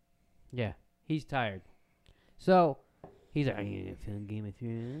 10. Yeah. He's tired. So he's like, "Are you gonna film Game of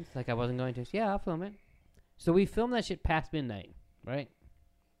Thrones?" Like I wasn't going to. Yeah, I'll film it. So we filmed that shit past midnight, right?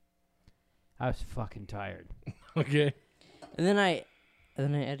 I was fucking tired. Okay. And then I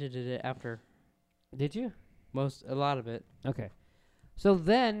edited it after Did you? a lot of it. Okay. So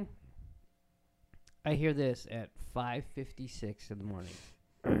then I hear this at 5:56 in the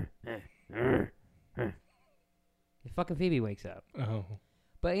morning. Fucking Phoebe wakes up. Oh.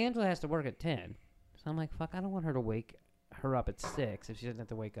 But Angela has to work at 10. So I'm like, fuck, I don't want her to wake her up at 6 if she doesn't have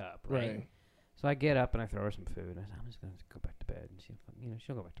to wake up, right? Right. So I get up and I throw her some food. I said, I'm just going to go back to bed. And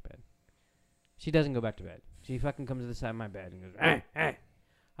she'll go back to bed. She doesn't go back to bed. She fucking comes to the side of my bed and goes, hey, hey.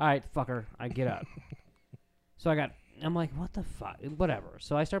 All right, fucker. I get up. So I'm like, what the fuck? Whatever.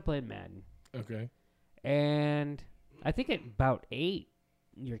 So I start playing Madden. Okay. And I think at about 8,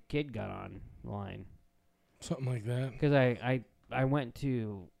 your kid got online. Something like that. Because I went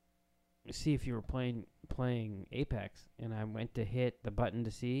to see if you were playing Apex, and I went to hit the button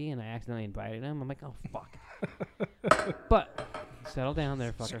to see, and I accidentally invited him. I'm like, oh, fuck. But settle down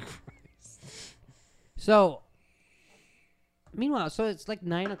there, fucker. So, meanwhile, so it's like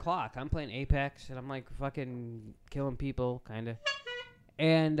 9 o'clock. I'm playing Apex, and I'm like fucking killing people, kind of.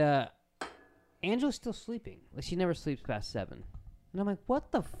 And Angela's still sleeping. Like, she never sleeps past 7. And I'm like,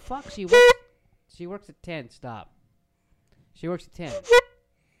 what the fuck? She works at 10. Stop. She works at 10.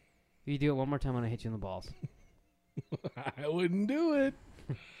 If you do it one more time, I'm gonna hit you in the balls. I wouldn't do it.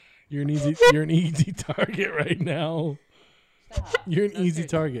 You're an easy target right now. Stop. You're an No, easy seriously.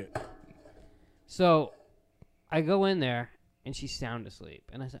 target. So, I go in there, and she's sound asleep.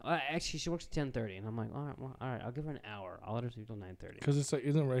 And I said, well, actually, she works at 10:30. And I'm like, all right, I'll give her an hour. I'll let her sleep till 9:30. Because it's like,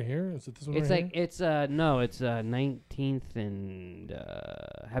 isn't it right here? Is it this one It's right like, here? it's 19th and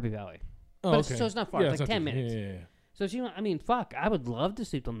Happy Valley. Oh, but okay. so it's not far. Yeah, It's like not 10 too- minutes. Yeah. So she, I mean, fuck, I would love to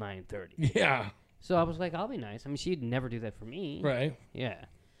sleep till 9:30. Yeah. So I was like, I'll be nice. I mean, she'd never do that for me. Right. Yeah.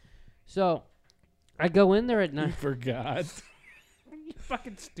 So I go in there at I 9. forgot. You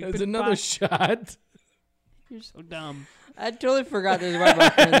fucking stupid. There's another shot. You're so dumb. I totally forgot there's a red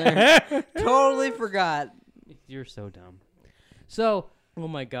marker in there. Totally forgot. You're so dumb. So Oh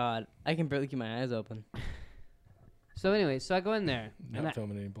my god. I can barely keep my eyes open. anyway, so I go in there. And Not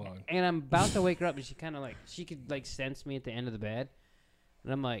filming any blog. And I'm about to wake her up, and she kind of like, she could like sense me at the end of the bed,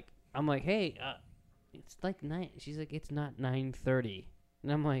 and I'm like, hey, it's like 9. She's like, it's not 9:30,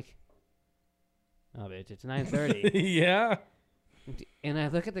 and I'm like, oh bitch, it's 9:30. Yeah. And I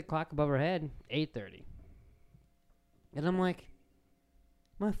look at the clock above her head, 8:30, and I'm like,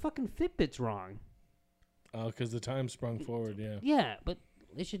 my fucking Fitbit's wrong. Oh, because the time sprung forward. Yeah. Yeah, but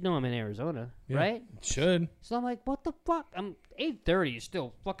they should know I'm in Arizona, Yeah. right? Should. So I'm like, what the fuck? 8:30 is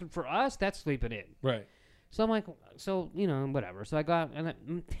still fucking for us. That's sleeping in. Right. So I'm like, so, you know, whatever. So I go out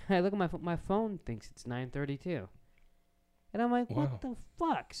and I look at my phone thinks it's 9:32. And I'm like, Wow. what the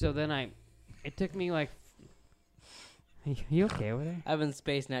fuck? So then it took me like, you okay over there? I've been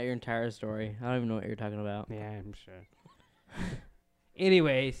spacing out your entire story. I don't even know what you're talking about. Yeah, I'm sure.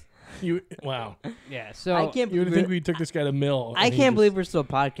 Anyways, Wow. yeah, so. I can't You would believe think we took this guy to Mill. I and he can't just- believe we're still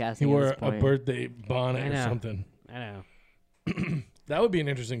podcasting. he at wore this a point. birthday bonnet I or know. something. I know. That would be an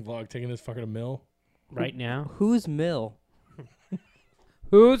interesting vlog, taking this fucker to Mill. Right now. Who's Mill?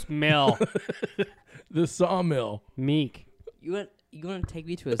 Who's Mel? The sawmill. Meek. You want to take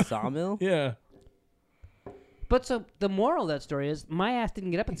me to a sawmill? Yeah. But so the moral of that story is my ass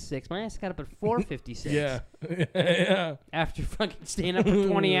didn't get up at 6. My ass got up at 4:56. Yeah. Yeah. After fucking staying up for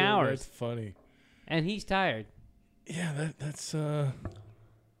 20 hours. That's funny. And he's tired. Yeah, that's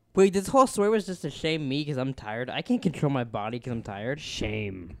Wait, this whole story was just to shame me because I'm tired. I can't control my body because I'm tired.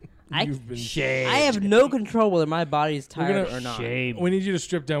 Shame. you've been Shame. I have no control whether my body is tired gonna- or not. Shame. We need you to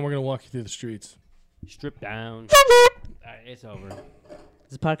strip down. We're gonna walk you through the streets. Strip down. It's over.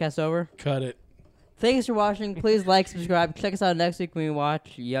 Is the podcast over? Cut it. Thanks for watching. Please like, subscribe. Check us out next week when we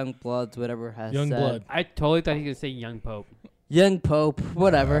watch Young Bloods, whatever has Young said. blood. I totally thought he was going to say Young Pope. Young Pope,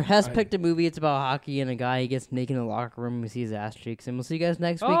 whatever. Has I- picked a movie. It's about hockey and a guy. He gets naked in the locker room and we see his ass cheeks. And we'll see you guys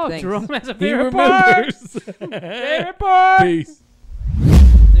next week. Oh, Thanks. Jerome has a He favorite part. remembers. Favorite part. Peace.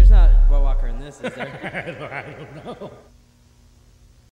 There's not Boat Walker in this, is there? I don't know.